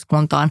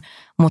yhteiskuntaan,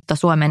 mutta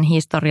Suomen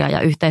historia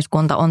ja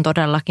yhteiskunta on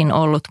todellakin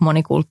ollut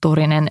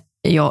monikulttuurinen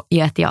jo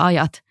iät ja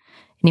ajat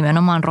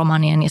nimenomaan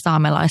romanien ja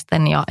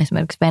saamelaisten ja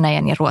esimerkiksi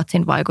Venäjän ja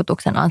Ruotsin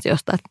vaikutuksen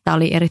ansiosta. Tämä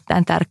oli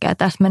erittäin tärkeä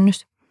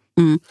täsmennys.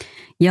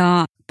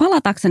 Ja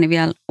palatakseni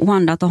vielä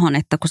Wanda tuohon,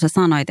 että kun sä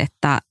sanoit,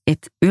 että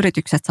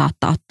yritykset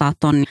saattaa ottaa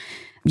ton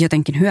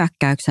jotenkin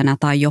hyökkäyksenä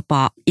tai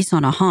jopa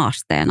isona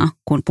haasteena,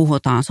 kun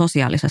puhutaan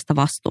sosiaalisesta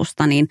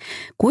vastuusta, niin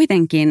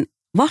kuitenkin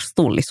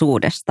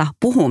vastuullisuudesta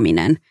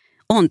puhuminen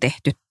on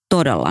tehty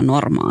todella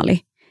normaali.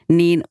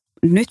 Niin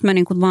nyt mä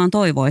niin kuin vaan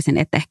toivoisin,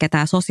 että ehkä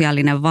tämä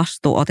sosiaalinen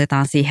vastuu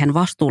otetaan siihen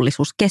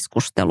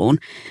vastuullisuuskeskusteluun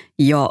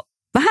jo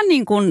vähän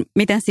niin kuin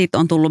miten siitä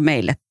on tullut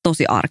meille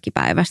tosi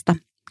arkipäivästä,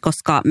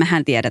 koska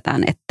mehän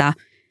tiedetään, että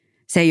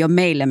se ei ole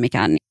meille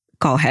mikään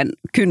kauhean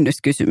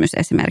kynnyskysymys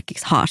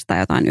esimerkiksi haastaa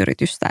jotain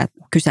yritystä ja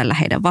kysellä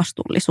heidän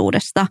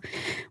vastuullisuudesta.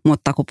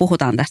 Mutta kun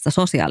puhutaan tästä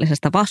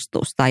sosiaalisesta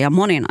vastuusta ja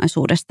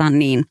moninaisuudesta,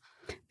 niin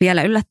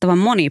vielä yllättävän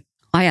moni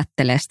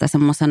ajattelee sitä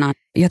semmoisena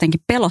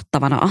jotenkin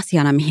pelottavana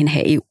asiana, mihin he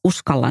ei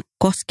uskalla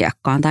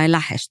koskeakaan tai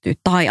lähestyä.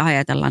 Tai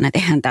ajatellaan, että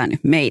eihän tämä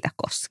nyt meitä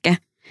koske.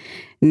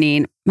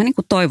 Niin mä niin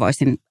kuin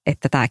toivoisin,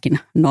 että tämäkin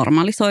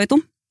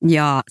normalisoitu.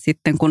 Ja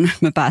sitten kun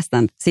me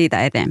päästään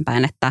siitä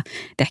eteenpäin, että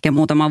ehkä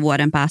muutaman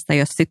vuoden päästä,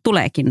 jos sitten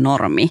tuleekin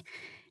normi,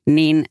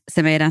 niin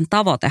se meidän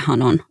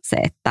tavoitehan on se,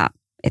 että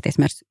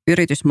esimerkiksi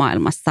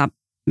yritysmaailmassa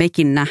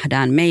mekin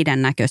nähdään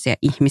meidän näköisiä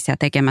ihmisiä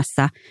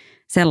tekemässä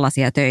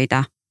sellaisia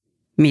töitä,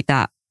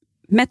 mitä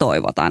me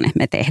toivotaan, että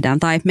me tehdään.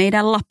 Tai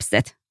meidän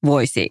lapset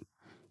voisi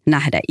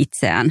nähdä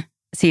itseään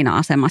siinä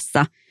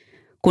asemassa,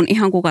 kun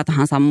ihan kuka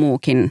tahansa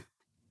muukin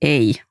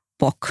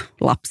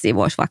ei-POC-lapsi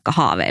voisi vaikka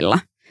haaveilla.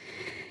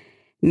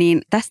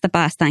 Niin tästä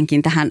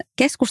päästäänkin tähän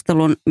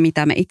keskusteluun,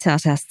 mitä me itse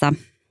asiassa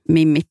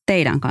Mimmi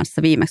teidän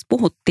kanssa viimeksi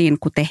puhuttiin,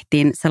 kun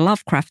tehtiin se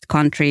Lovecraft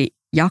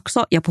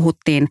Country-jakso ja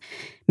puhuttiin,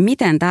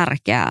 miten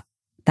tärkeää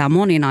tämä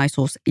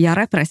moninaisuus ja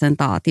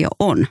representaatio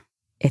on,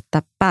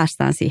 että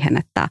päästään siihen,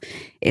 että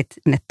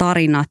ne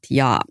tarinat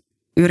ja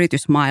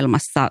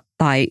yritysmaailmassa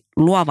tai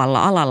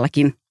luovalla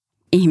alallakin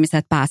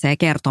ihmiset pääsee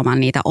kertomaan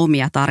niitä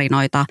omia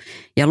tarinoita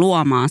ja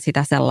luomaan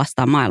sitä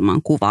sellaista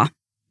maailmankuvaa,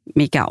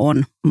 mikä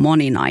on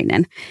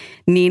moninainen.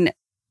 Niin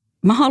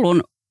mä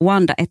haluan,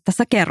 Wanda, että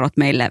sä kerrot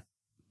meille,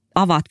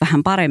 avaat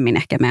vähän paremmin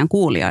ehkä meidän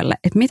kuulijoille,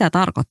 että mitä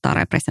tarkoittaa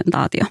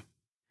representaatio?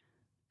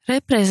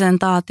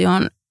 Representaatio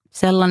on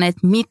sellainen,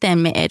 että miten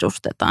me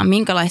edustetaan,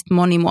 minkälaista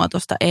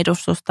monimuotoista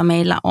edustusta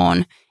meillä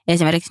on.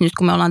 Esimerkiksi nyt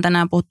kun me ollaan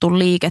tänään puhuttu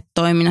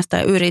liiketoiminnasta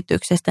ja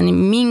yrityksestä, niin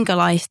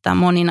minkälaista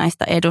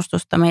moninaista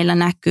edustusta meillä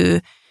näkyy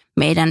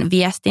meidän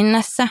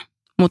viestinnässä,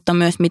 mutta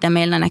myös mitä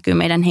meillä näkyy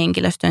meidän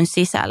henkilöstön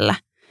sisällä.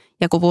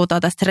 Ja kun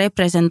puhutaan tästä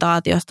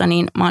representaatiosta,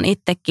 niin mä oon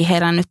itsekin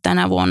herännyt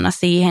tänä vuonna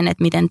siihen,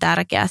 että miten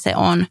tärkeää se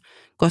on,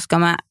 koska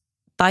mä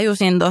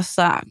tajusin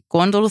tuossa,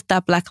 kun on tullut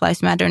tämä Black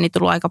Lives Matter, niin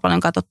tullut aika paljon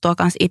katsottua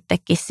kanssa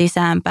itsekin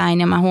sisäänpäin.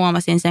 Ja mä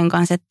huomasin sen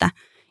kanssa, että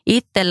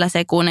itsellä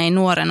se, kun ei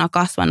nuorena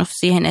kasvanut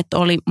siihen, että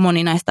oli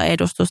moninaista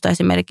edustusta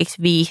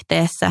esimerkiksi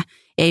viihteessä,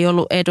 ei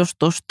ollut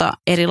edustusta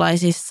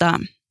erilaisissa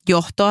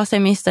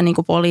johtoasemissa, niin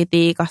kuin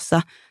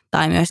politiikassa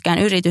tai myöskään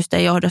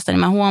yritysten johdosta, niin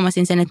mä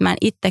huomasin sen, että mä en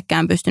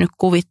itsekään pystynyt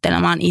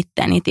kuvittelemaan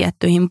itseäni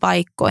tiettyihin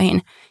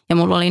paikkoihin. Ja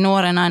mulla oli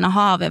nuorena aina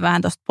haave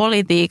vähän tuosta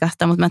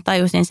politiikasta, mutta mä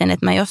tajusin sen,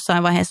 että mä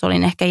jossain vaiheessa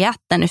olin ehkä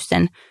jättänyt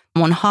sen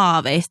mun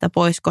haaveista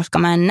pois, koska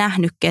mä en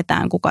nähnyt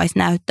ketään, kuka olisi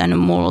näyttänyt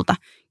multa,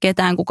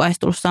 ketään, kuka olisi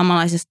tullut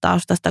samanlaisesta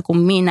taustasta kuin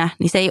minä,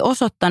 niin se ei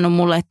osoittanut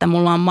mulle, että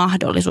mulla on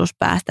mahdollisuus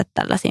päästä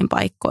tällaisiin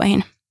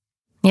paikkoihin.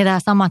 Ja tämä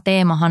sama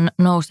teemahan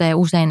nousee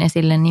usein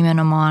esille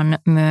nimenomaan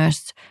myös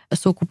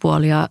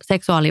sukupuoli- ja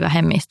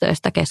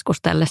seksuaalivähemmistöistä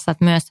keskustellessa,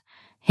 että myös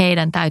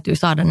heidän täytyy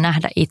saada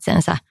nähdä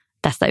itsensä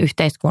tässä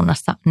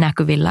yhteiskunnassa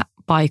näkyvillä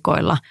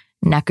paikoilla,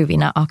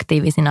 näkyvinä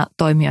aktiivisina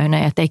toimijoina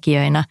ja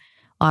tekijöinä,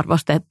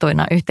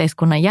 arvostettuina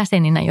yhteiskunnan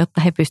jäseninä,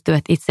 jotta he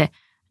pystyvät itse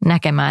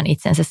näkemään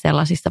itsensä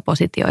sellaisissa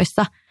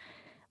positioissa.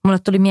 Mulle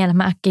tuli mieleen,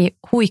 mä äkkiä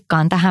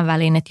huikkaan tähän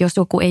väliin, että jos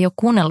joku ei ole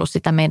kuunnellut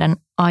sitä meidän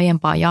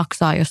aiempaa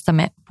jaksoa, jossa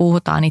me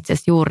puhutaan itse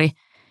asiassa juuri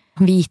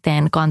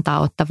viihteen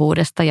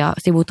kantaottavuudesta ja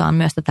sivutaan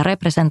myös tätä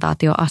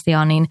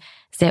representaatioasiaa, niin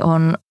se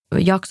on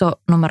jakso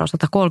numero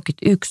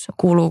 131,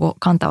 kuuluuko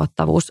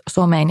kantaottavuus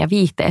someen ja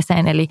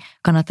viihteeseen, eli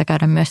kannattaa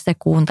käydä myös se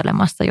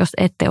kuuntelemassa, jos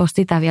ette ole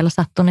sitä vielä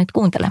sattuneet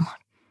kuuntelemaan.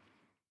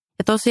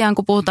 Ja tosiaan,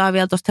 kun puhutaan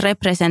vielä tuosta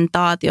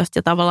representaatiosta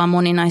ja tavallaan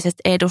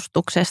moninaisesta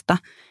edustuksesta,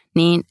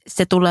 niin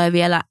se tulee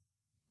vielä,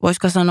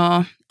 voisiko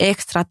sanoa,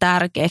 ekstra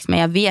tärkeäksi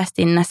meidän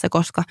viestinnässä,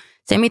 koska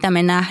se, mitä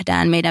me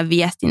nähdään meidän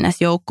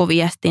viestinnässä,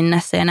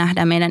 joukkoviestinnässä ja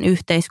nähdään meidän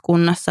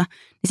yhteiskunnassa,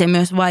 niin se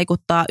myös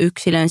vaikuttaa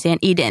yksilön siihen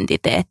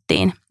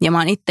identiteettiin. Ja mä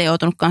oon itse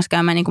joutunut kanssa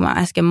käymään, niin kuin mä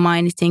äsken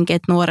mainitsinkin,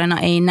 että nuorena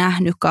ei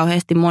nähnyt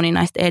kauheasti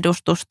moninaista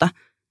edustusta.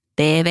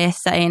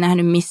 TV:ssä ei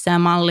nähnyt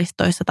missään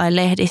mallistoissa tai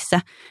lehdissä,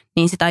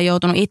 niin sitä on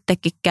joutunut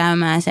itsekin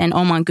käymään sen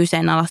oman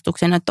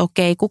kyseenalaistuksen, että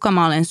okei, kuka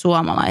mä olen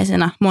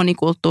suomalaisena,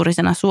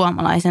 monikulttuurisena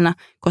suomalaisena,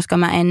 koska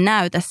mä en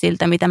näytä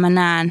siltä, mitä mä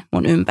näen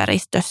mun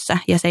ympäristössä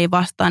ja se ei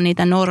vastaa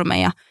niitä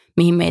normeja,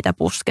 mihin meitä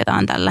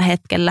pusketaan tällä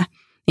hetkellä.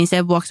 Niin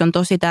sen vuoksi on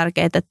tosi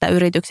tärkeää, että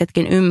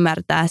yrityksetkin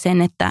ymmärtää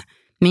sen, että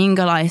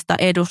minkälaista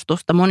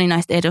edustusta,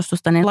 moninaista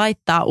edustusta ne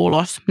laittaa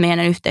ulos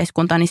meidän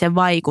yhteiskuntaan, niin se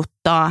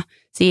vaikuttaa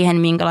siihen,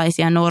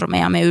 minkälaisia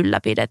normeja me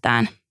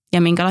ylläpidetään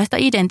ja minkälaista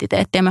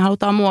identiteettiä me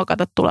halutaan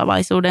muokata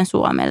tulevaisuuden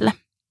Suomelle.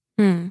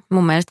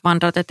 Mun mielestä,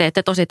 Vandra, te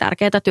teette tosi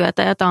tärkeää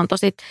työtä ja tämä on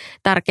tosi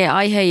tärkeä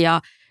aihe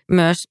ja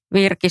myös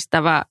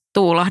virkistävä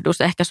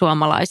tuulahdus ehkä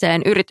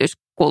suomalaiseen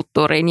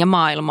yrityskulttuuriin ja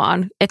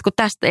maailmaan. Että kun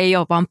tästä ei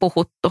ole vaan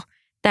puhuttu,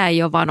 tämä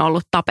ei ole vaan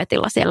ollut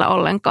tapetilla siellä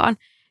ollenkaan,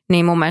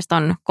 niin mun mielestä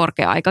on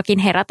korkea aikakin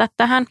herätä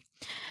tähän.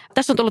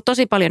 Tässä on tullut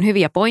tosi paljon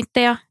hyviä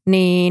pointteja,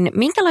 niin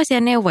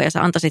minkälaisia neuvoja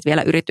sä antaisit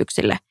vielä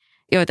yrityksille,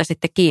 joita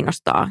sitten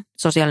kiinnostaa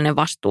sosiaalinen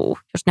vastuu,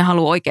 jos ne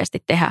haluaa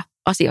oikeasti tehdä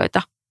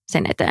asioita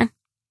sen eteen?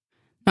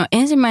 No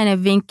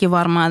ensimmäinen vinkki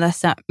varmaan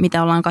tässä,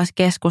 mitä ollaan kanssa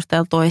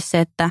keskusteltu, olisi se,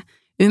 että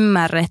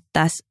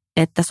ymmärrettäisiin,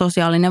 että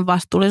sosiaalinen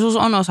vastuullisuus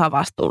on osa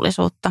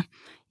vastuullisuutta.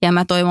 Ja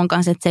mä toivon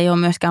kanssa, että se ei ole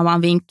myöskään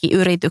vaan vinkki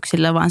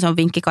yrityksille, vaan se on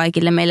vinkki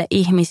kaikille meille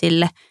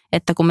ihmisille,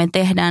 että kun me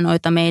tehdään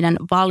noita meidän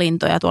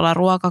valintoja tuolla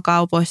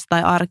ruokakaupoissa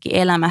tai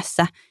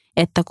arkielämässä,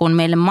 että kun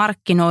meille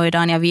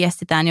markkinoidaan ja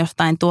viestitään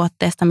jostain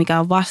tuotteesta, mikä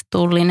on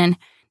vastuullinen,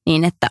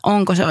 niin että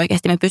onko se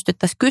oikeasti, me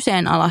pystyttäisiin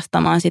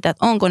kyseenalaistamaan sitä,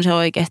 että onko se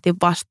oikeasti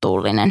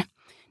vastuullinen.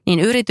 Niin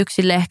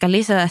yrityksille ehkä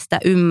lisätä sitä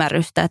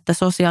ymmärrystä, että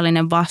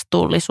sosiaalinen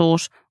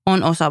vastuullisuus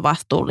on osa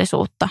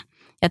vastuullisuutta.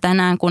 Ja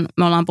tänään, kun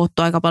me ollaan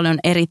puhuttu aika paljon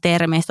eri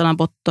termeistä, ollaan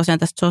puhuttu tosiaan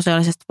tästä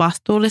sosiaalisesta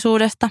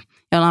vastuullisuudesta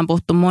ja ollaan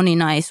puhuttu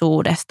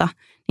moninaisuudesta,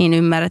 niin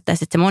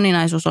ymmärrettäisiin, että se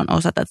moninaisuus on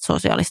osa tätä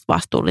sosiaalista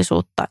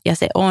vastuullisuutta ja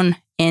se on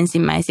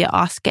ensimmäisiä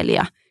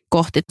askelia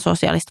kohti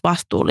sosiaalista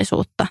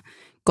vastuullisuutta,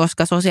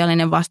 koska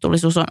sosiaalinen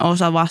vastuullisuus on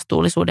osa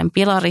vastuullisuuden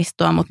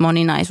pilaristoa, mutta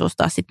moninaisuus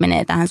taas sitten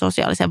menee tähän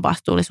sosiaalisen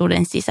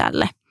vastuullisuuden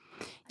sisälle.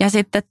 Ja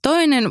sitten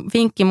toinen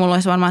vinkki mulla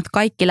olisi varmaan, että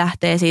kaikki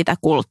lähtee siitä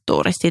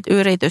kulttuurista, siitä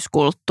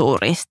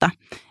yrityskulttuurista,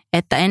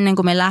 että ennen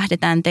kuin me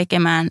lähdetään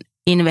tekemään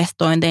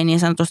investointeja niin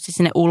sanotusti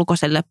sinne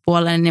ulkoiselle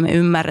puolelle, niin me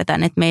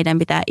ymmärretään, että meidän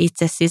pitää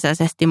itse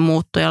sisäisesti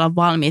muuttua ja olla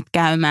valmiit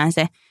käymään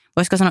se,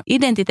 voisiko sanoa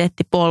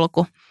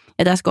identiteettipolku.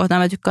 Ja tässä kohtaa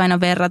mä tykkään aina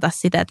verrata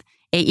sitä, että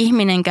ei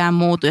ihminenkään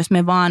muutu, jos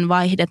me vaan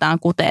vaihdetaan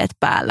kuteet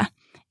päällä.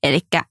 Eli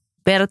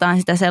vertaan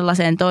sitä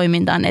sellaiseen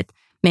toimintaan, että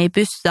me ei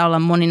pystytä olla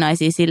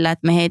moninaisia sillä,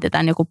 että me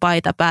heitetään joku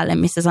paita päälle,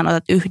 missä sanotaan,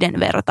 että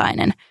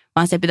yhdenvertainen,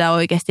 vaan se pitää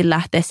oikeasti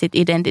lähteä siitä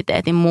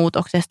identiteetin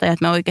muutoksesta ja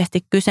että me oikeasti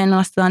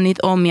kyseenalaistetaan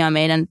niitä omia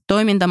meidän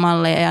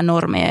toimintamalleja ja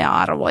normeja ja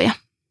arvoja.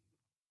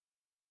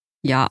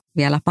 Ja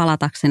vielä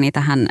palatakseni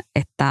tähän,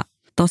 että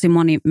tosi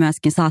moni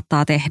myöskin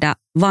saattaa tehdä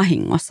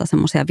vahingossa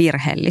semmoisia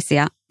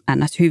virheellisiä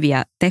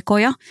hyviä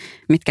tekoja,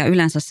 mitkä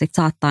yleensä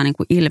sitten saattaa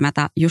niinku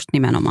ilmetä just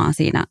nimenomaan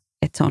siinä,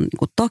 että se on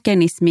niinku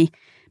tokenismi,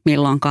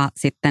 milloinka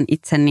sitten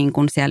itse niin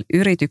kuin siellä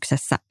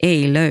yrityksessä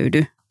ei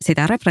löydy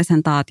sitä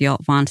representaatio,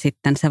 vaan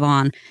sitten se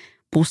vaan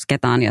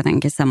pusketaan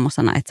jotenkin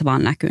semmoisena, että se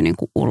vaan näkyy niin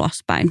kuin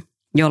ulospäin,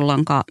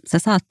 jolloin se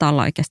saattaa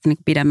olla oikeasti niin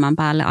kuin pidemmän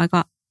päälle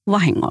aika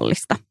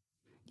vahingollista.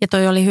 Ja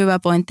toi oli hyvä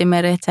pointti,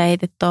 Meri, että sä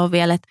heitit tuohon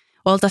vielä, että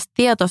oltaisiin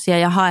tietoisia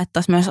ja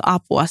haettaisiin myös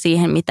apua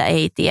siihen, mitä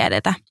ei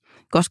tiedetä.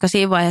 Koska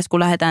siinä vaiheessa, kun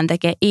lähdetään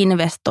tekemään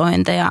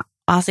investointeja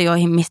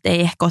asioihin, mistä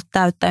ei ehkä ole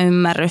täyttä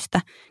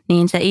ymmärrystä,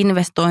 niin se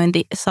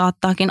investointi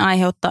saattaakin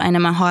aiheuttaa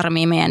enemmän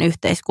harmia meidän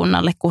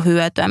yhteiskunnalle kuin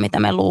hyötyä, mitä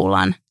me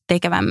luullaan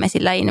tekevämme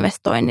sillä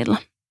investoinnilla.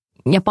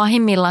 Ja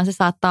pahimmillaan se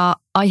saattaa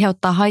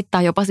aiheuttaa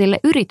haittaa jopa sille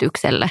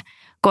yritykselle,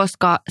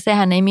 koska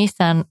sehän ei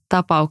missään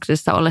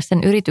tapauksessa ole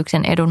sen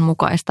yrityksen edun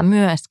mukaista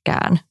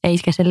myöskään,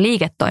 eikä sen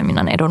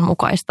liiketoiminnan edun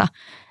mukaista,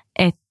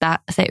 että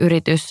se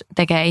yritys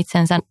tekee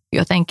itsensä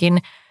jotenkin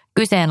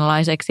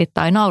kyseenalaiseksi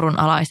tai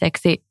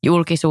naurunalaiseksi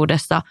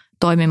julkisuudessa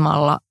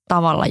toimimalla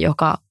tavalla,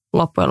 joka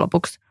loppujen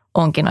lopuksi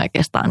onkin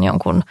oikeastaan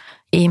jonkun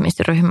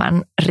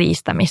ihmisryhmän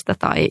riistämistä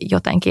tai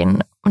jotenkin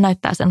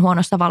näyttää sen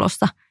huonossa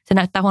valossa. Se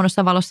näyttää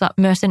huonossa valossa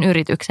myös sen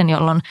yrityksen,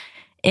 jolloin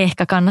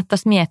ehkä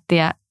kannattaisi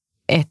miettiä,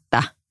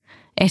 että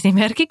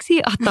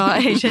esimerkiksi Ata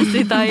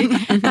Agency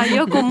tai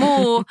joku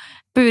muu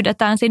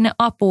pyydetään sinne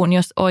apuun,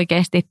 jos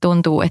oikeasti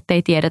tuntuu,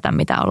 ettei tiedetä,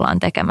 mitä ollaan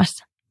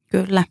tekemässä.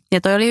 Kyllä.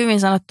 Ja toi oli hyvin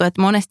sanottu,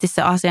 että monesti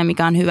se asia,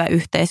 mikä on hyvä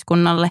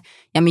yhteiskunnalle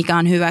ja mikä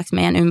on hyväksi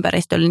meidän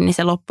ympäristölle, niin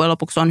se loppujen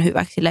lopuksi on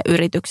hyväksi sille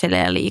yritykselle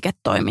ja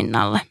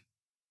liiketoiminnalle.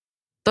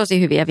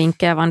 Tosi hyviä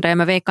vinkkejä, Vanda, ja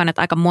mä veikkaan,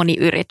 että aika moni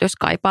yritys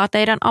kaipaa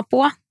teidän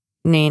apua,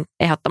 niin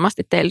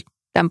ehdottomasti teillä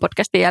tämän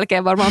podcastin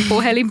jälkeen varmaan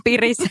puhelin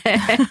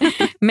pirisee,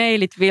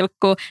 mailit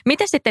vilkkuu.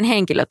 Miten sitten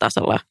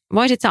henkilötasolla?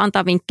 Voisitko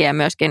antaa vinkkejä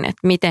myöskin,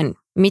 että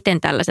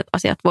miten tällaiset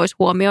asiat voisi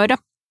huomioida?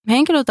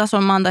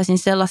 Henkilötasolla mä antaisin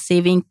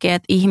sellaisia vinkkejä,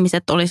 että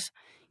ihmiset olisi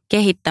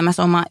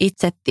kehittämässä omaa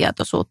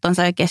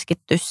itsetietoisuuttansa ja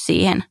keskittyisi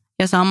siihen.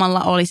 Ja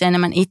samalla olisi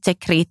enemmän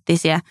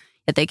itsekriittisiä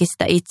ja tekisi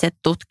sitä itse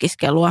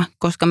tutkiskelua,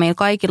 koska meillä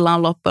kaikilla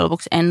on loppujen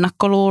lopuksi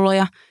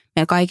ennakkoluuloja,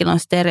 meillä kaikilla on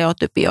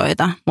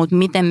stereotypioita, mutta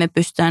miten me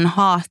pystytään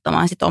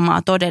haastamaan sitä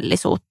omaa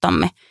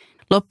todellisuuttamme.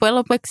 Loppujen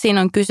lopuksi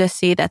siinä on kyse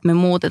siitä, että me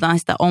muutetaan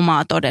sitä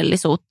omaa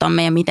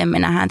todellisuuttamme ja miten me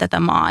nähdään tätä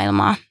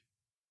maailmaa.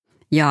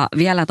 Ja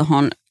vielä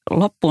tuohon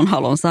loppuun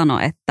haluan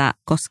sanoa, että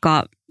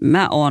koska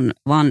mä oon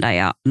Vanda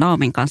ja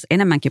Naomin kanssa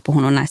enemmänkin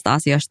puhunut näistä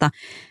asioista,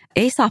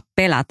 ei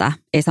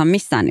saa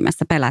missään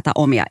nimessä pelätä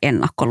omia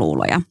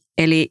ennakkoluuloja.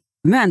 Eli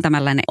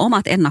myöntämällä ne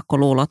omat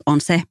ennakkoluulot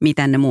on se,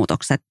 miten ne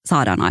muutokset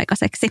saadaan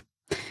aikaiseksi.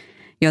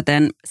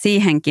 Joten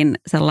siihenkin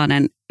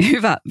sellainen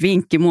hyvä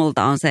vinkki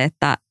multa on se,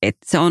 että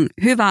se on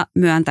hyvä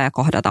myöntää ja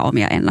kohdata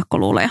omia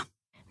ennakkoluuloja.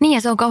 Niin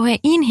ja se on kauhean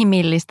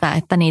inhimillistä,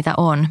 että niitä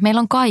on. Meillä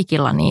on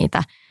kaikilla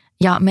niitä.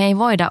 Ja me ei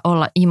voida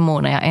olla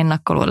immuuneja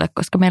ennakkoluulle,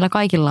 koska meillä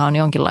kaikilla on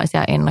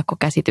jonkinlaisia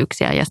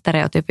ennakkokäsityksiä ja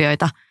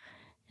stereotypioita,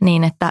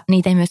 niin että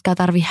niitä ei myöskään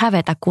tarvitse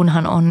hävetä,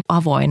 kunhan on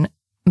avoin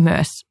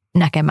myös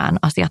näkemään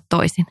asiat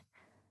toisin.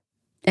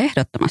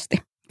 Ehdottomasti.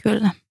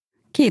 Kyllä.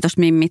 Kiitos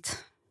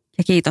Mimmit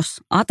ja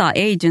kiitos Ata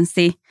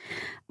Agency.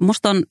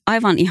 Musta on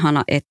aivan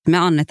ihana, että me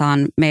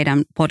annetaan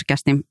meidän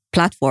podcastin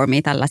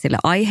platformia tällaisille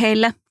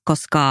aiheille,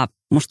 koska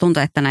musta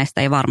tuntuu, että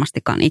näistä ei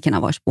varmastikaan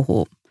ikinä voisi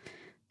puhua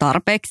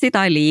tarpeeksi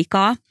tai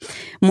liikaa,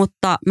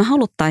 mutta me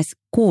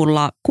haluttaisiin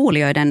kuulla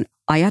kuulijoiden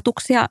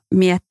ajatuksia,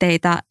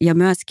 mietteitä ja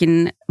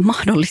myöskin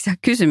mahdollisia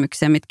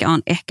kysymyksiä, mitkä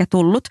on ehkä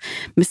tullut.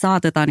 Me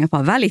saatetaan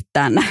jopa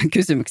välittää nämä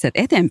kysymykset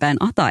eteenpäin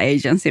Ata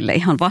Agencylle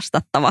ihan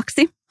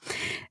vastattavaksi.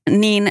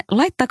 Niin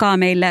laittakaa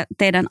meille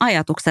teidän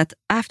ajatukset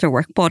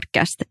Afterwork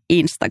Podcast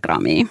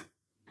Instagramiin.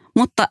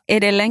 Mutta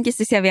edelleenkin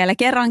siis ja vielä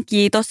kerran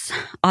kiitos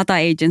Ata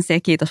Agency ja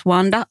kiitos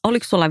Wanda.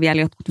 Oliko sulla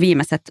vielä jotkut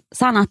viimeiset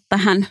sanat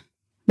tähän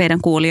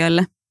meidän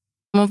kuulijoille?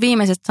 Mun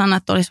viimeiset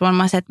sanat olisi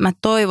varmaan se, että mä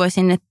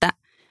toivoisin, että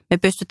me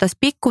pystyttäisiin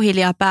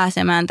pikkuhiljaa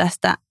pääsemään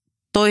tästä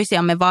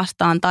toisiamme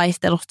vastaan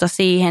taistelusta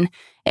siihen,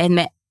 että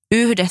me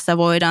yhdessä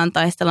voidaan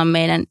taistella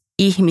meidän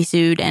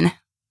ihmisyyden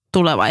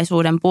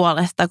tulevaisuuden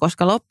puolesta,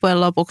 koska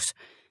loppujen lopuksi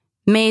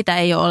meitä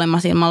ei ole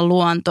olemassa ilman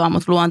luontoa,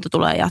 mutta luonto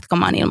tulee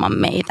jatkamaan ilman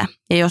meitä.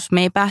 Ja jos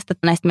me ei päästä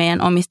näistä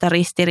meidän omista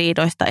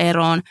ristiriidoista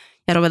eroon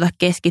ja ruveta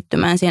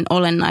keskittymään siihen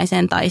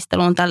olennaiseen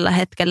taisteluun tällä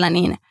hetkellä,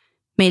 niin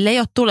meillä ei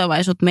ole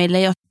tulevaisuutta, meillä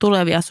ei ole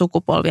tulevia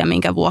sukupolvia,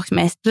 minkä vuoksi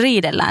me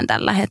riidellään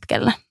tällä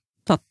hetkellä.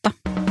 Totta.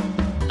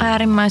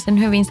 Äärimmäisen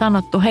hyvin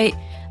sanottu. Hei,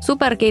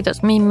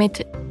 superkiitos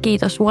Mimmit,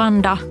 kiitos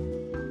Wanda.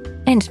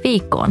 Ensi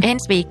viikkoon.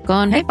 Ensi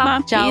viikkoon.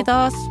 Heippa. Ciao.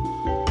 Kiitos.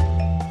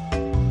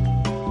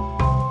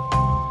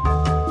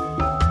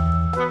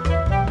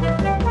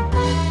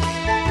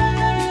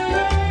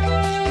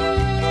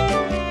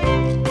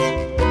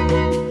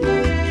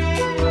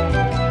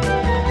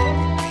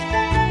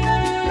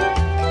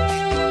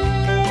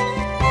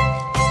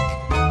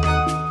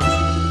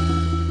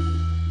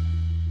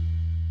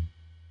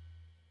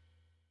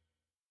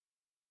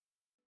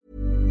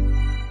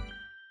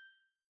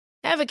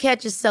 Ever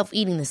catch yourself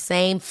eating the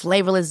same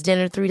flavorless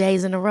dinner 3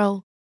 days in a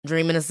row?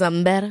 Dreaming of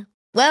something better?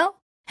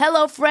 Well,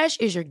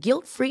 HelloFresh is your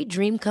guilt-free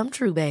dream come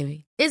true,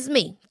 baby. It's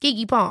me,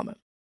 Keke Palmer.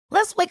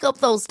 Let's wake up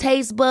those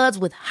taste buds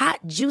with hot,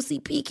 juicy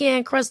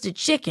pecan-crusted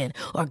chicken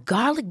or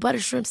garlic butter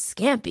shrimp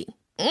scampi.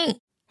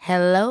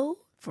 Hello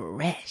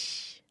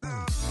Fresh.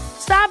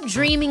 Stop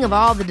dreaming of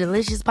all the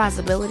delicious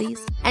possibilities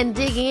and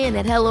dig in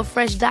at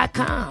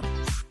HelloFresh.com.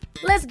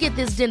 Let's get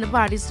this dinner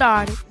party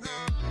started.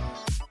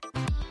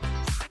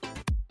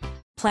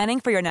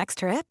 Planning for your next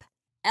trip?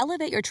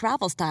 Elevate your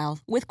travel style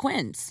with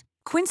Quince.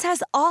 Quince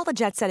has all the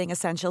jet-setting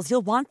essentials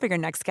you'll want for your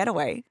next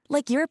getaway,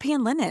 like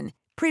European linen,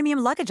 premium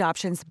luggage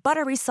options,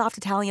 buttery soft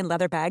Italian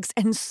leather bags,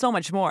 and so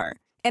much more.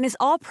 And is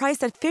all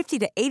priced at 50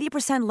 to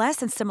 80% less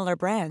than similar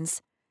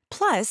brands.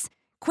 Plus,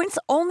 Quince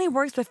only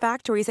works with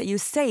factories that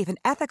use safe and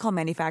ethical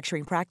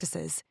manufacturing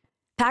practices.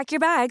 Pack your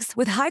bags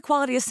with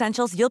high-quality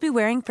essentials you'll be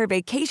wearing for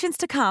vacations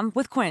to come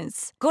with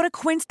Quince. Go to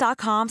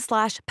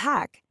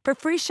quince.com/pack for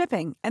free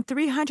shipping and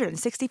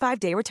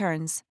 365-day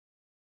returns.